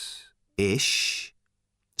 Ish.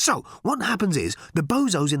 So, what happens is, the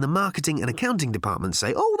bozos in the marketing and accounting department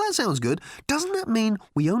say, oh, that sounds good. Doesn't that mean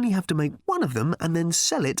we only have to make one of them and then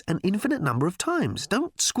sell it an infinite number of times?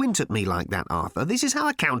 Don't squint at me like that, Arthur. This is how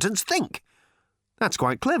accountants think. That's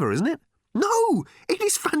quite clever, isn't it? No, it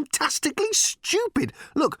is fantastically stupid.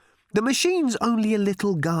 Look, the machine's only a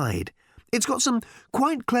little guide. It's got some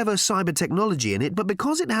quite clever cyber technology in it, but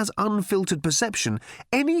because it has unfiltered perception,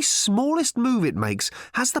 any smallest move it makes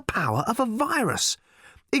has the power of a virus.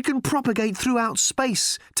 It can propagate throughout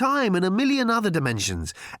space, time, and a million other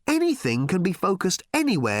dimensions. Anything can be focused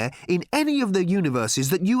anywhere in any of the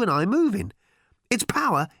universes that you and I move in. Its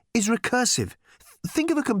power is recursive.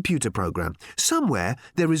 Think of a computer program. Somewhere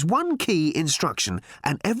there is one key instruction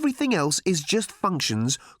and everything else is just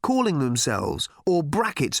functions calling themselves or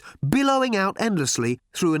brackets billowing out endlessly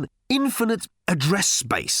through an infinite address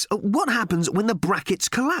space. What happens when the brackets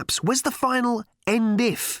collapse? Where's the final end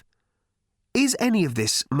if? Is any of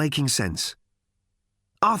this making sense?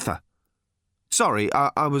 Arthur. Sorry,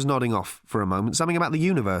 I was nodding off for a moment. Something about the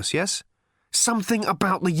universe, yes? Something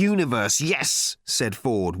about the universe, yes, said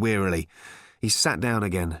Ford wearily. He sat down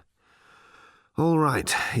again. All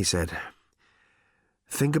right, he said.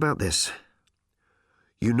 Think about this.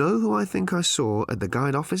 You know who I think I saw at the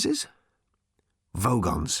guide offices?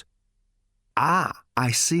 Vogons. Ah,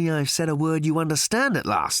 I see I've said a word you understand at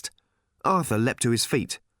last. Arthur leapt to his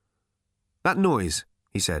feet. That noise,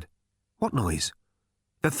 he said. What noise?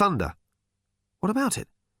 The thunder. What about it?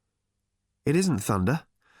 It isn't thunder.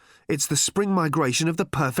 It's the spring migration of the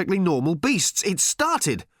perfectly normal beasts. It's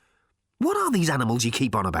started. What are these animals you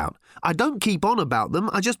keep on about? I don't keep on about them.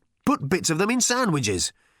 I just put bits of them in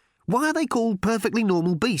sandwiches. Why are they called perfectly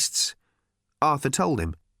normal beasts? Arthur told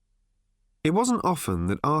him. It wasn't often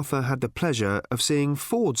that Arthur had the pleasure of seeing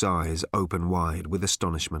Ford's eyes open wide with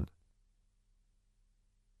astonishment.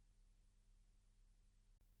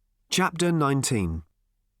 Chapter 19.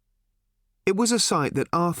 It was a sight that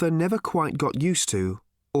Arthur never quite got used to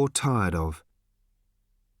or tired of.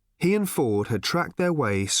 He and Ford had tracked their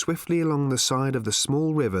way swiftly along the side of the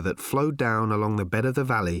small river that flowed down along the bed of the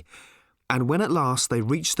valley, and when at last they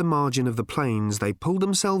reached the margin of the plains, they pulled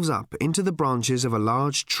themselves up into the branches of a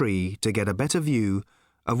large tree to get a better view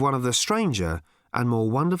of one of the stranger and more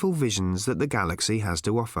wonderful visions that the galaxy has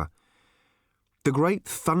to offer. The great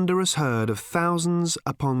thunderous herd of thousands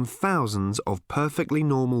upon thousands of perfectly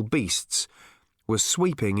normal beasts was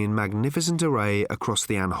sweeping in magnificent array across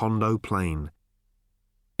the Anhondo plain.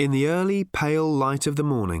 In the early, pale light of the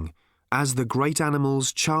morning, as the great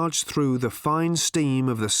animals charged through the fine steam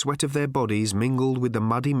of the sweat of their bodies mingled with the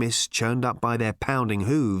muddy mist churned up by their pounding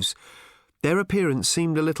hooves, their appearance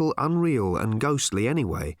seemed a little unreal and ghostly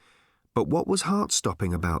anyway, but what was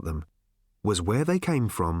heart-stopping about them was where they came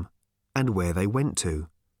from and where they went to,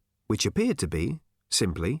 which appeared to be,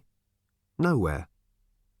 simply, nowhere.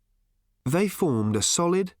 They formed a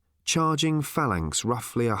solid, charging phalanx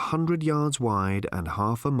roughly 100 yards wide and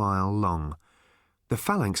half a mile long. The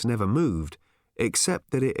phalanx never moved,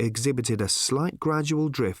 except that it exhibited a slight gradual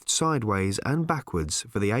drift sideways and backwards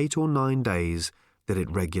for the 8 or 9 days that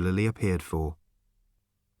it regularly appeared for.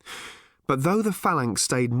 But though the phalanx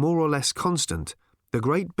stayed more or less constant, the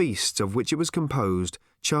great beasts of which it was composed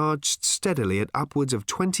charged steadily at upwards of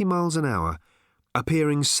 20 miles an hour,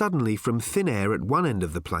 appearing suddenly from thin air at one end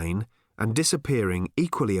of the plain and disappearing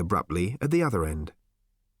equally abruptly at the other end.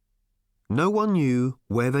 No one knew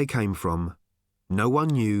where they came from. No one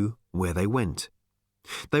knew where they went.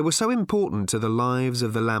 They were so important to the lives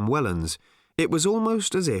of the Lamwellans, it was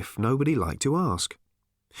almost as if nobody liked to ask.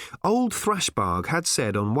 Old Thrashbarg had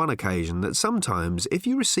said on one occasion that sometimes, if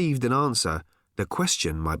you received an answer, the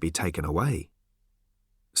question might be taken away.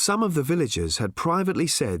 Some of the villagers had privately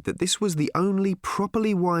said that this was the only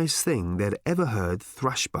properly wise thing they'd ever heard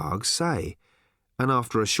Thrashbarg say, and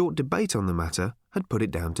after a short debate on the matter, had put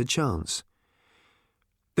it down to chance.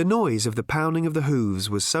 The noise of the pounding of the hooves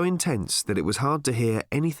was so intense that it was hard to hear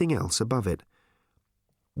anything else above it.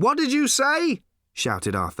 "What did you say?"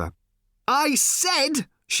 shouted Arthur. "I said,"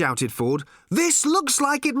 shouted Ford, "this looks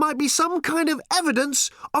like it might be some kind of evidence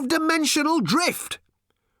of dimensional drift."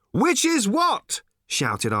 "Which is what?"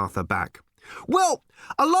 shouted Arthur back. "Well,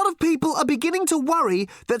 a lot of people are beginning to worry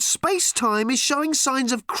that space-time is showing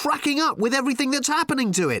signs of cracking up with everything that's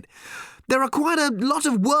happening to it. There are quite a lot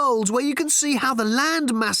of worlds where you can see how the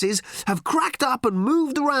land masses have cracked up and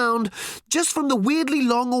moved around just from the weirdly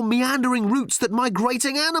long or meandering routes that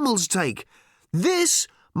migrating animals take. This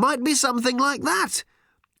might be something like that.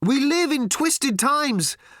 We live in twisted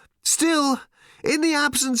times. Still, in the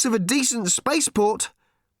absence of a decent spaceport..."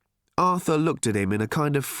 Arthur looked at him in a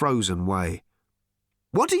kind of frozen way.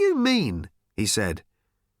 "What do you mean?" he said.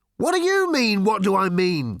 "What do you mean, what do I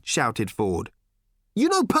mean?" shouted Ford. "You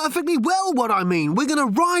know perfectly well what I mean. We're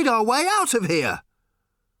going to ride our way out of here."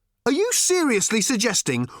 "Are you seriously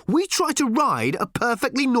suggesting we try to ride a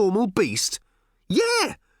perfectly normal beast?"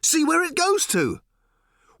 "Yeah, see where it goes to."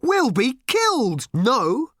 "We'll be killed."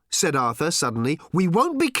 "No," said Arthur suddenly, "we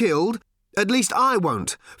won't be killed. At least I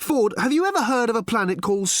won't. Ford, have you ever heard of a planet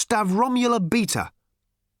called Stavromula Beta?"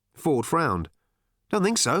 Ford frowned. "Don't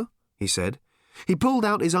think so," he said. He pulled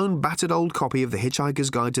out his own battered old copy of The Hitchhiker's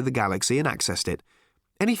Guide to the Galaxy and accessed it.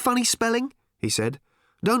 "Any funny spelling?" he said.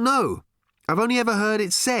 "Don't know. I've only ever heard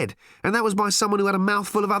it said, and that was by someone who had a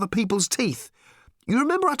mouthful of other people's teeth. You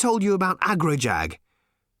remember I told you about Agrajag?"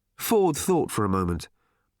 Ford thought for a moment.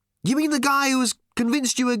 "You mean the guy who was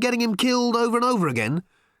convinced you were getting him killed over and over again?"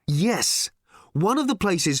 "Yes. One of the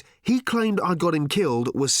places he claimed I'd got him killed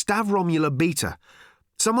was Stavromula Beta.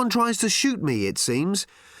 Someone tries to shoot me, it seems.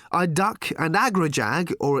 I duck, and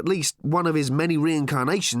Agrajag, or at least one of his many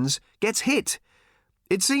reincarnations, gets hit.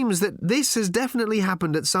 It seems that this has definitely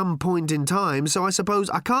happened at some point in time, so I suppose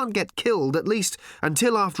I can't get killed, at least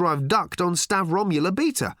until after I've ducked on Stavromula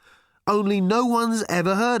Beta. Only no one's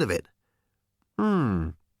ever heard of it."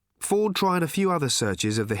 Ford tried a few other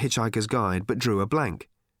searches of The Hitchhiker's Guide, but drew a blank.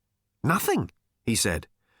 "Nothing," he said.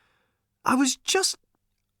 "I was just..."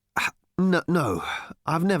 No,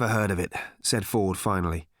 I've never heard of it," said Ford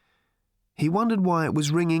finally. He wondered why it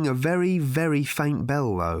was ringing a very, very faint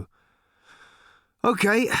bell, though.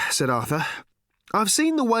 "OK," said Arthur. "I've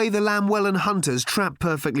seen the way the Lamwellan hunters trap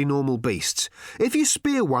perfectly normal beasts. If you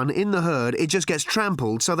spear one in the herd, it just gets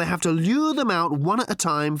trampled, so they have to lure them out one at a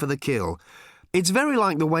time for the kill. It's very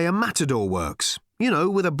like the way a matador works,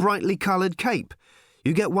 with a brightly coloured cape.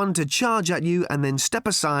 You get one to charge at you and then step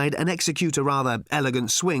aside and execute a rather elegant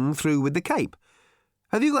swing through with the cape.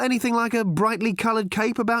 Have you got anything like a brightly coloured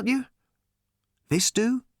cape about you?" "This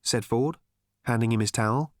do?" said Ford, handing him his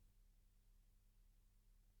towel.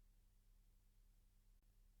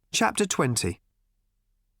 Chapter 20.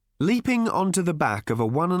 Leaping onto the back of a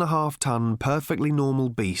 1.5-ton perfectly normal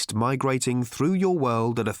beast migrating through your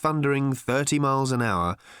world at a thundering 30 miles an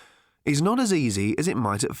hour is not as easy as it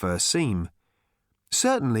might at first seem.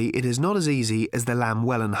 Certainly it is not as easy as the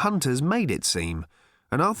Lamwellan hunters made it seem,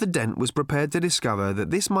 and Arthur Dent was prepared to discover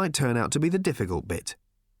that this might turn out to be the difficult bit.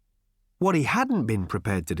 What he hadn't been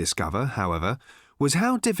prepared to discover, however, was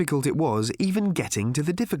how difficult it was even getting to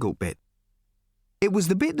the difficult bit. It was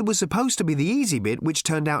the bit that was supposed to be the easy bit which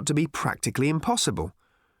turned out to be practically impossible.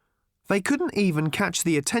 They couldn't even catch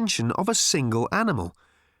the attention of a single animal.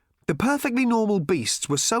 The perfectly normal beasts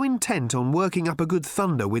were so intent on working up a good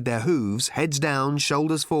thunder with their hooves, heads down,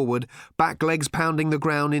 shoulders forward, back legs pounding the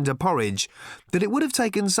ground into porridge, that it would have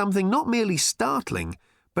taken something not merely startling,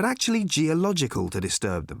 but actually geological to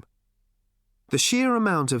disturb them. The sheer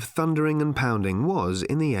amount of thundering and pounding was,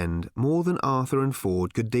 in the end, more than Arthur and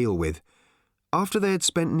Ford could deal with. After they had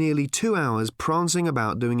spent nearly 2 hours prancing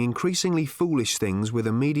about doing increasingly foolish things with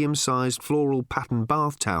a medium-sized floral pattern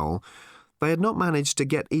bath towel, they had not managed to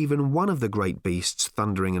get even one of the great beasts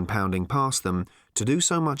thundering and pounding past them to do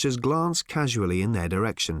so much as glance casually in their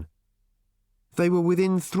direction. They were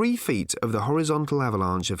within 3 feet of the horizontal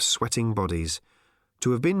avalanche of sweating bodies.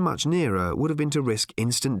 To have been much nearer would have been to risk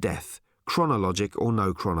instant death, chronologic or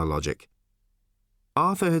no chronologic.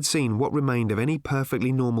 Arthur had seen what remained of any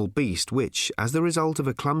perfectly normal beast which, as the result of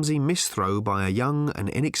a clumsy misthrow by a young and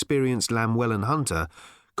inexperienced Lamwellan hunter,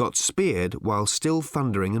 got speared while still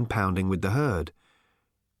thundering and pounding with the herd.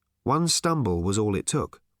 One stumble was all it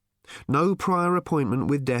took. No prior appointment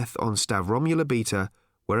with death on Stavromula Beta,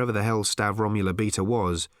 wherever the hell Stavromula Beta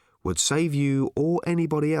was, would save you or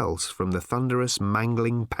anybody else from the thunderous,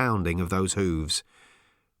 mangling pounding of those hooves.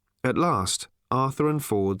 At last, Arthur and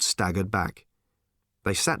Ford staggered back.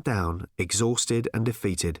 They sat down, exhausted and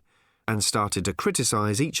defeated, and started to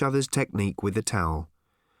criticise each other's technique with the towel.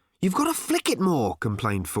 "You've got to flick it more,"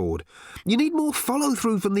 complained Ford. "You need more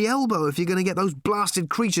follow-through from the elbow if you're going to get those blasted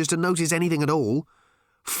creatures to notice anything at all."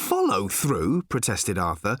 "Follow-through?" protested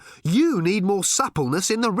Arthur. "You need more suppleness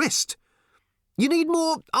in the wrist." "You need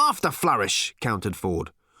more after-flourish," countered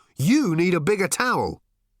Ford. "You need a bigger towel."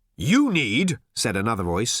 "You need," said another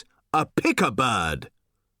voice, "a pick-a-bird."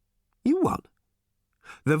 "You what?"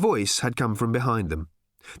 The voice had come from behind them.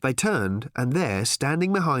 They turned, and there,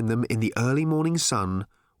 standing behind them in the early morning sun,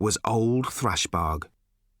 was old Thrashbarg.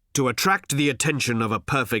 "To attract the attention of a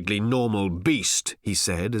perfectly normal beast," he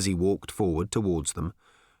said as he walked forward towards them,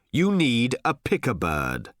 "you need a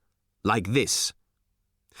pick-a-bird. Like this."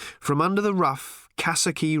 From under the rough,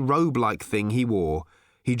 cassocky robe-like thing he wore,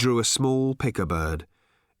 he drew a small pick-a-bird.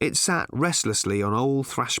 It sat restlessly on old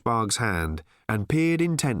Thrashbarg's hand and peered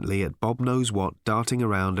intently at Bob-knows-what darting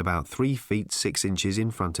around about 3 feet 6 inches in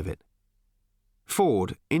front of it.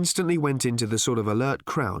 Ford instantly went into the sort of alert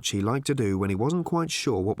crouch he liked to do when he wasn't quite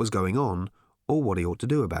sure what was going on or what he ought to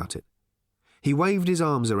do about it. He waved his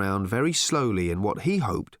arms around very slowly in what he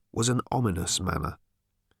hoped was an ominous manner.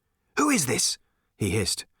 "Who is this?" he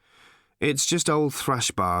hissed. "It's just old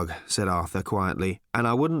Thrashbarg," said Arthur quietly, "and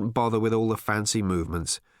I wouldn't bother with all the fancy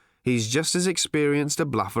movements. He's just as experienced a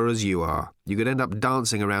bluffer as you are. You could end up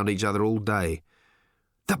dancing around each other all day."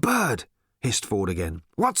 "The bird!" hissed Ford again.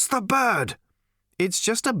 "What's the bird?" "It's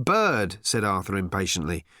just a bird," said Arthur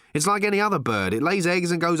impatiently. "It's like any other bird. It lays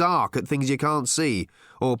eggs and goes ark at things you can't see,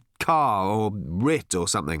 or car, or writ, or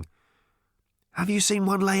something." "Have you seen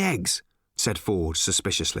one lay eggs?" said Ford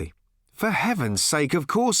suspiciously. "For heaven's sake, of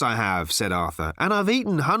course I have," said Arthur, "and I've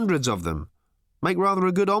eaten hundreds of them. Make rather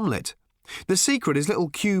a good omelette. The secret is little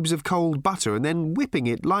cubes of cold butter and then whipping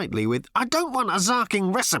it lightly with—" "I don't want a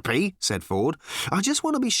zarking recipe," said Ford. "I just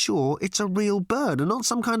want to be sure it's a real bird and not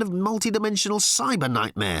some kind of multi-dimensional cyber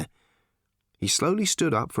nightmare." He slowly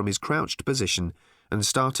stood up from his crouched position and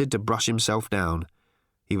started to brush himself down.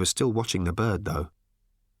 He was still watching the bird, though.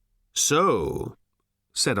 "So,"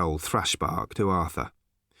 said old Thrashbarg to Arthur,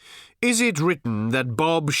 "is it written that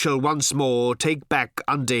Bob shall once more take back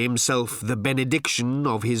unto himself the benediction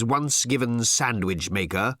of his once-given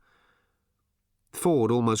sandwich-maker?" Ford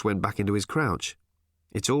almost went back into his crouch.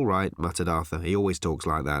 "It's all right," muttered Arthur. "He always talks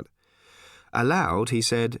like that." Aloud, he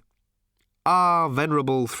said, "Ah,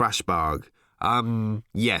 venerable Thrashbarg,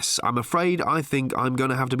 yes, I'm afraid I think I'm going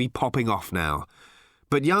to have to be popping off now.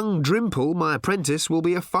 But young Drimple, my apprentice, will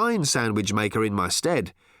be a fine sandwich-maker in my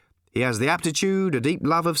stead. He has the aptitude, a deep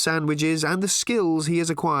love of sandwiches, and the skills he has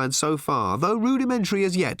acquired so far, though rudimentary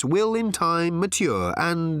as yet, will in time mature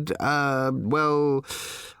and, well,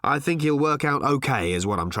 I think he'll work out okay, is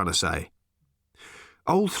what I'm trying to say."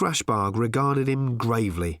 Old Thrashbarg regarded him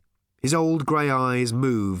gravely. His old grey eyes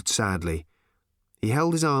moved sadly. He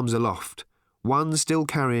held his arms aloft, one still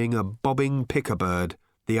carrying a bobbing pick-a-bird,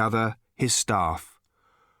 the other his staff.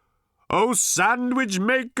 "O sandwich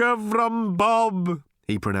maker from Bob,"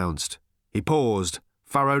 he pronounced. He paused,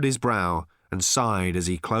 furrowed his brow, and sighed as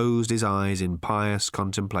he closed his eyes in pious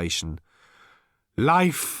contemplation.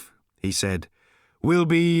 "Life," he said, "will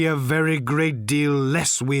be a very great deal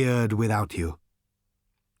less weird without you."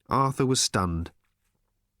 Arthur was stunned.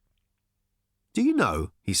 "Do you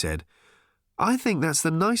know," he said, "I think that's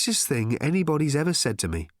the nicest thing anybody's ever said to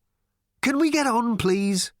me." "Can we get on,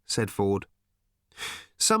 please?" said Ford.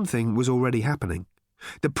 Something was already happening.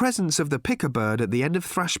 The presence of the pick-a-bird at the end of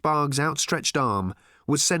Thrashbarg's outstretched arm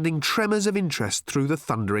was sending tremors of interest through the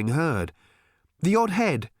thundering herd. The odd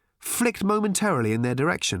head flicked momentarily in their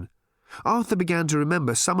direction. Arthur began to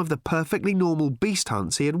remember some of the perfectly normal beast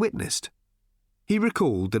hunts he had witnessed. He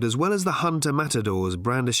recalled that as well as the hunter matadors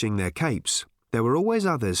brandishing their capes, there were always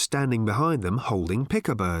others standing behind them holding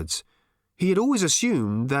pick-a-birds. He had always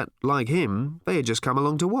assumed that, like him, they had just come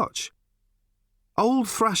along to watch. Old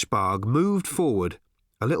Thrashbarg moved forward,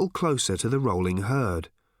 a little closer to the rolling herd.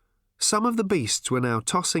 Some of the beasts were now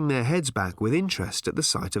tossing their heads back with interest at the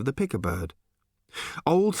sight of the pick-a-bird.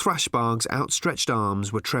 Old Thrashbarg's outstretched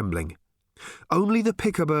arms were trembling. Only the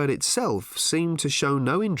pick-a-bird itself seemed to show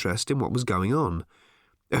no interest in what was going on.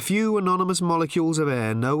 A few anonymous molecules of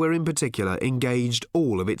air nowhere in particular engaged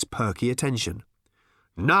all of its perky attention.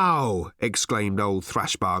 "Now!" exclaimed old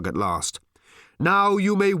Thrashbarg at last. "Now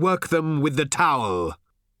you may work them with the towel."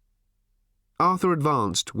 Arthur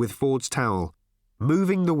advanced with Ford's towel,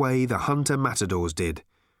 moving the way the hunter matadors did,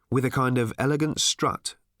 with a kind of elegant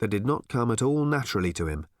strut that did not come at all naturally to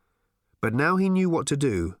him. But now he knew what to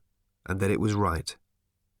do, and that it was right.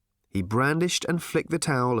 He brandished and flicked the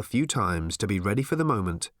towel a few times to be ready for the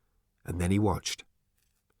moment, and then he watched.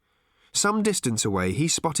 Some distance away he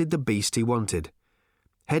spotted the beast he wanted.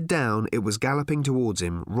 Head down, it was galloping towards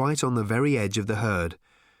him, right on the very edge of the herd.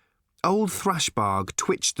 Old Thrashbarg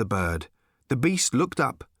twitched the bird. The beast looked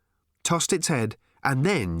up, tossed its head, and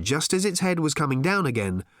then, just as its head was coming down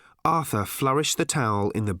again, Arthur flourished the towel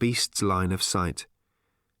in the beast's line of sight.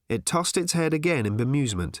 It tossed its head again in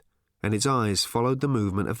bemusement, and its eyes followed the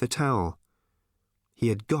movement of the towel. He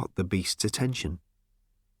had got the beast's attention.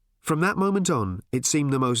 From that moment on, it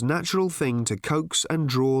seemed the most natural thing to coax and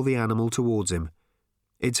draw the animal towards him.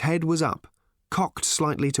 Its head was up, cocked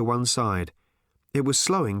slightly to one side. It was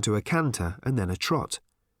slowing to a canter and then a trot.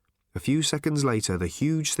 A few seconds later, the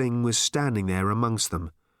huge thing was standing there amongst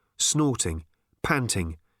them, snorting,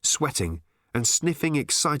 panting, sweating, and sniffing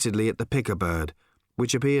excitedly at the picker bird,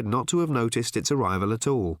 which appeared not to have noticed its arrival at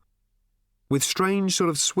all. With strange sort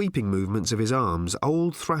of sweeping movements of his arms,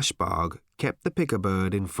 old Thrashbarg kept the picker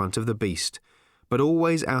bird in front of the beast, but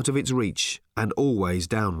always out of its reach and always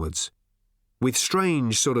downwards. With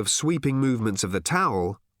strange sort of sweeping movements of the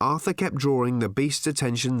towel, Arthur kept drawing the beast's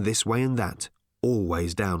attention this way and that,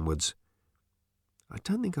 always downwards. "I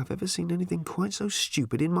don't think I've ever seen anything quite so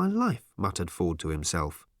stupid in my life," muttered Ford to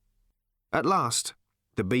himself. At last,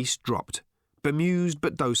 the beast dropped, bemused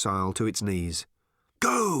but docile, to its knees.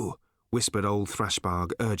 "Go!" whispered old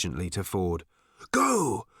Thrashbarg urgently to Ford.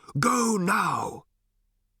 "Go! Go now!"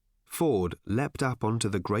 Ford leapt up onto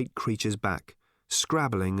the great creature's back,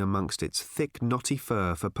 scrabbling amongst its thick, knotty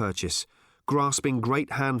fur for purchase, grasping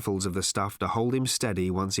great handfuls of the stuff to hold him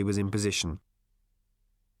steady once he was in position.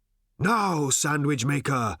 "Now, sandwich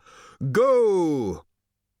maker, go!"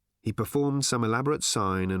 He performed some elaborate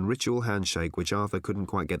sign and ritual handshake which Arthur couldn't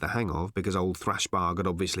quite get the hang of because old Thrashbarg had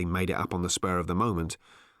obviously made it up on the spur of the moment.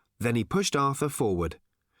 Then he pushed Arthur forward.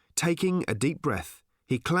 Taking a deep breath,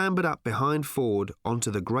 he clambered up behind Ford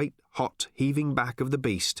onto the great, hot, heaving back of the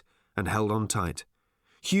beast and held on tight.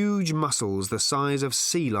 Huge muscles the size of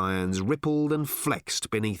sea lions rippled and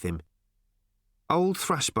flexed beneath him. Old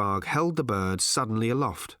Thrashbarg held the bird suddenly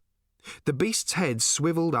aloft. The beast's head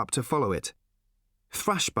swivelled up to follow it.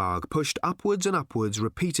 Thrashbarg pushed upwards and upwards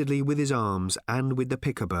repeatedly with his arms and with the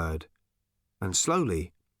picker bird. And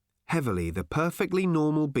slowly, heavily, the perfectly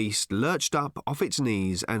normal beast lurched up off its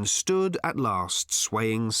knees and stood at last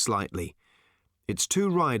swaying slightly. Its two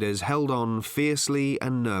riders held on fiercely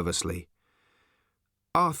and nervously.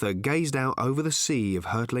 Arthur gazed out over the sea of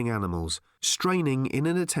hurtling animals, straining in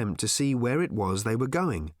an attempt to see where it was they were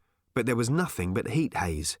going, but there was nothing but heat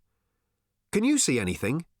haze. "Can you see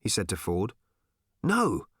anything?" he said to Ford.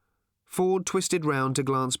 "No." Ford twisted round to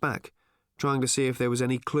glance back, trying to see if there was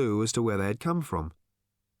any clue as to where they had come from.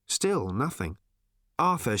 Still nothing.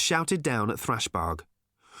 Arthur shouted down at Thrashbarg.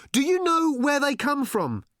 "Do you know where they come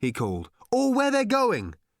from?" he called, "or where they're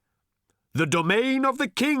going?" "The domain of the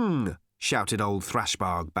king," shouted old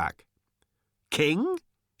Thrashbarg back. "King?"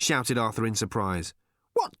 shouted Arthur in surprise.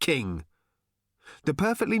 "What king?" The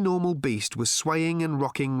perfectly normal beast was swaying and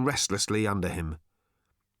rocking restlessly under him.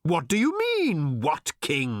 "What do you mean, what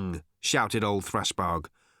king?" shouted old Thrashbarg.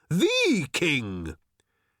 "The king!"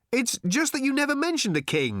 "It's just that you never mentioned a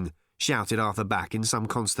king," shouted Arthur back in some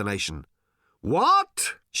consternation.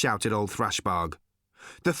 "What?" shouted old Thrashbarg.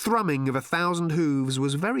 The thrumming of 1,000 hooves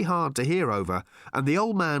was very hard to hear over, and the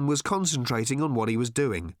old man was concentrating on what he was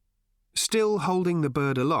doing. Still holding the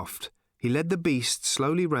bird aloft, he led the beast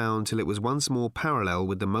slowly round till it was once more parallel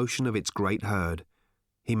with the motion of its great herd.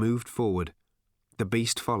 He moved forward. The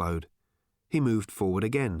beast followed. He moved forward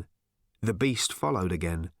again. The beast followed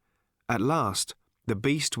again. At last, the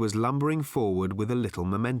beast was lumbering forward with a little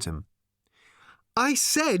momentum. "I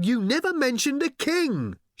said you never mentioned a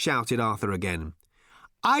king," shouted Arthur again.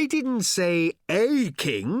 "I didn't say a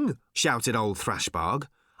king," shouted old Thrashbarg.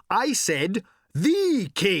 "I said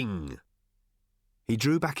the king." He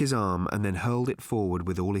drew back his arm and then hurled it forward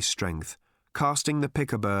with all his strength, casting the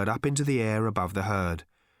picker bird up into the air above the herd.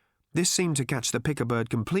 This seemed to catch the picker bird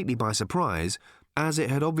completely by surprise, as it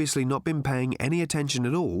had obviously not been paying any attention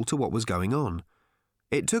at all to what was going on.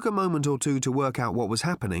 It took a moment or two to work out what was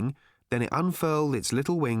happening, then it unfurled its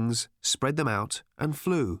little wings, spread them out, and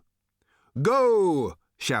flew. "Go!"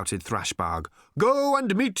 shouted Thrashbarg. "Go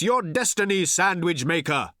and meet your destiny, sandwich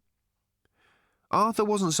maker!" Arthur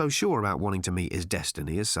wasn't so sure about wanting to meet his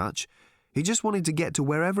destiny as such. He just wanted to get to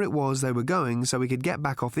wherever it was they were going so he could get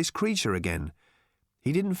back off this creature again.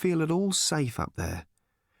 He didn't feel at all safe up there.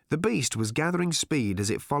 The beast was gathering speed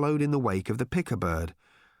as it followed in the wake of the picker bird,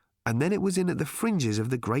 and then it was in at the fringes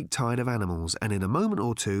of the great tide of animals, and in a moment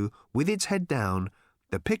or two, with its head down,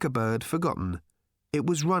 the picker bird forgotten, it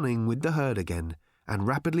was running with the herd again, and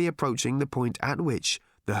rapidly approaching the point at which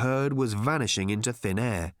the herd was vanishing into thin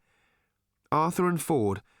air. Arthur and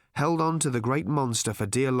Ford held on to the great monster for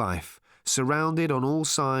dear life, surrounded on all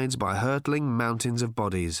sides by hurtling mountains of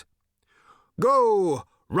bodies. "Go!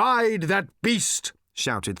 Ride that beast!"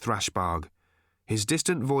 shouted Thrashbarg. His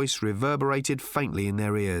distant voice reverberated faintly in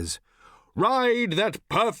their ears. "Ride that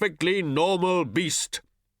perfectly normal beast!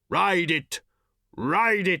 Ride it!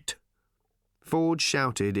 Ride it!" Ford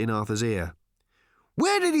shouted in Arthur's ear.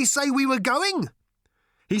 Where did he say we were going?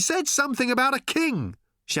 "He said something about a king,"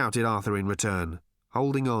 shouted Arthur in return,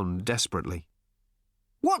 holding on desperately.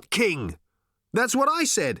 What king? "That's what I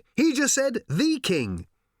said. He just said the king."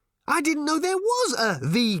 I didn't know there was a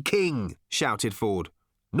the king, shouted Ford.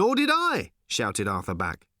 "Nor did I," shouted Arthur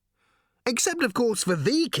back. Except, of course, for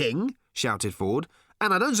the king, shouted Ford,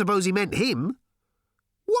 and I don't suppose he meant him.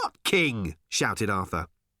 "What king?" shouted Arthur.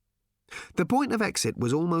 The point of exit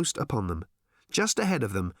was almost upon them. Just ahead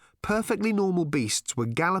of them, perfectly normal beasts were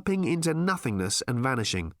galloping into nothingness and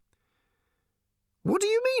vanishing. "What do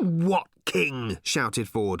you mean, what king?" shouted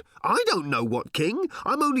Ford. "I don't know what king.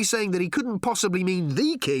 I'm only saying that he couldn't possibly mean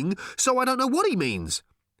the king, so I don't know what he means."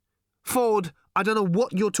 "Ford, I don't know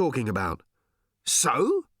what you're talking about."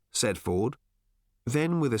 "So?" said Ford.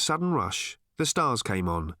 Then, with a sudden rush, the stars came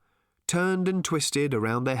on, turned and twisted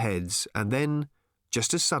around their heads, and then,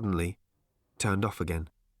 just as suddenly, turned off again.